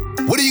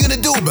 What are you gonna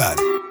do about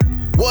it?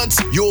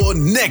 What's your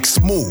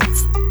next move?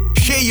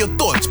 Share your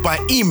thoughts by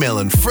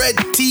emailing Fred,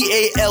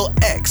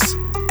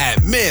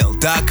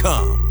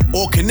 TALX@mail.com,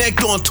 or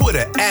connect on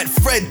Twitter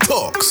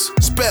 @FredTalks,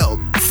 spelled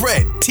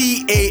Fred,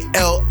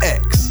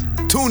 TALX.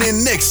 Tune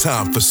in next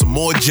time for some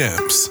more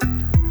gems.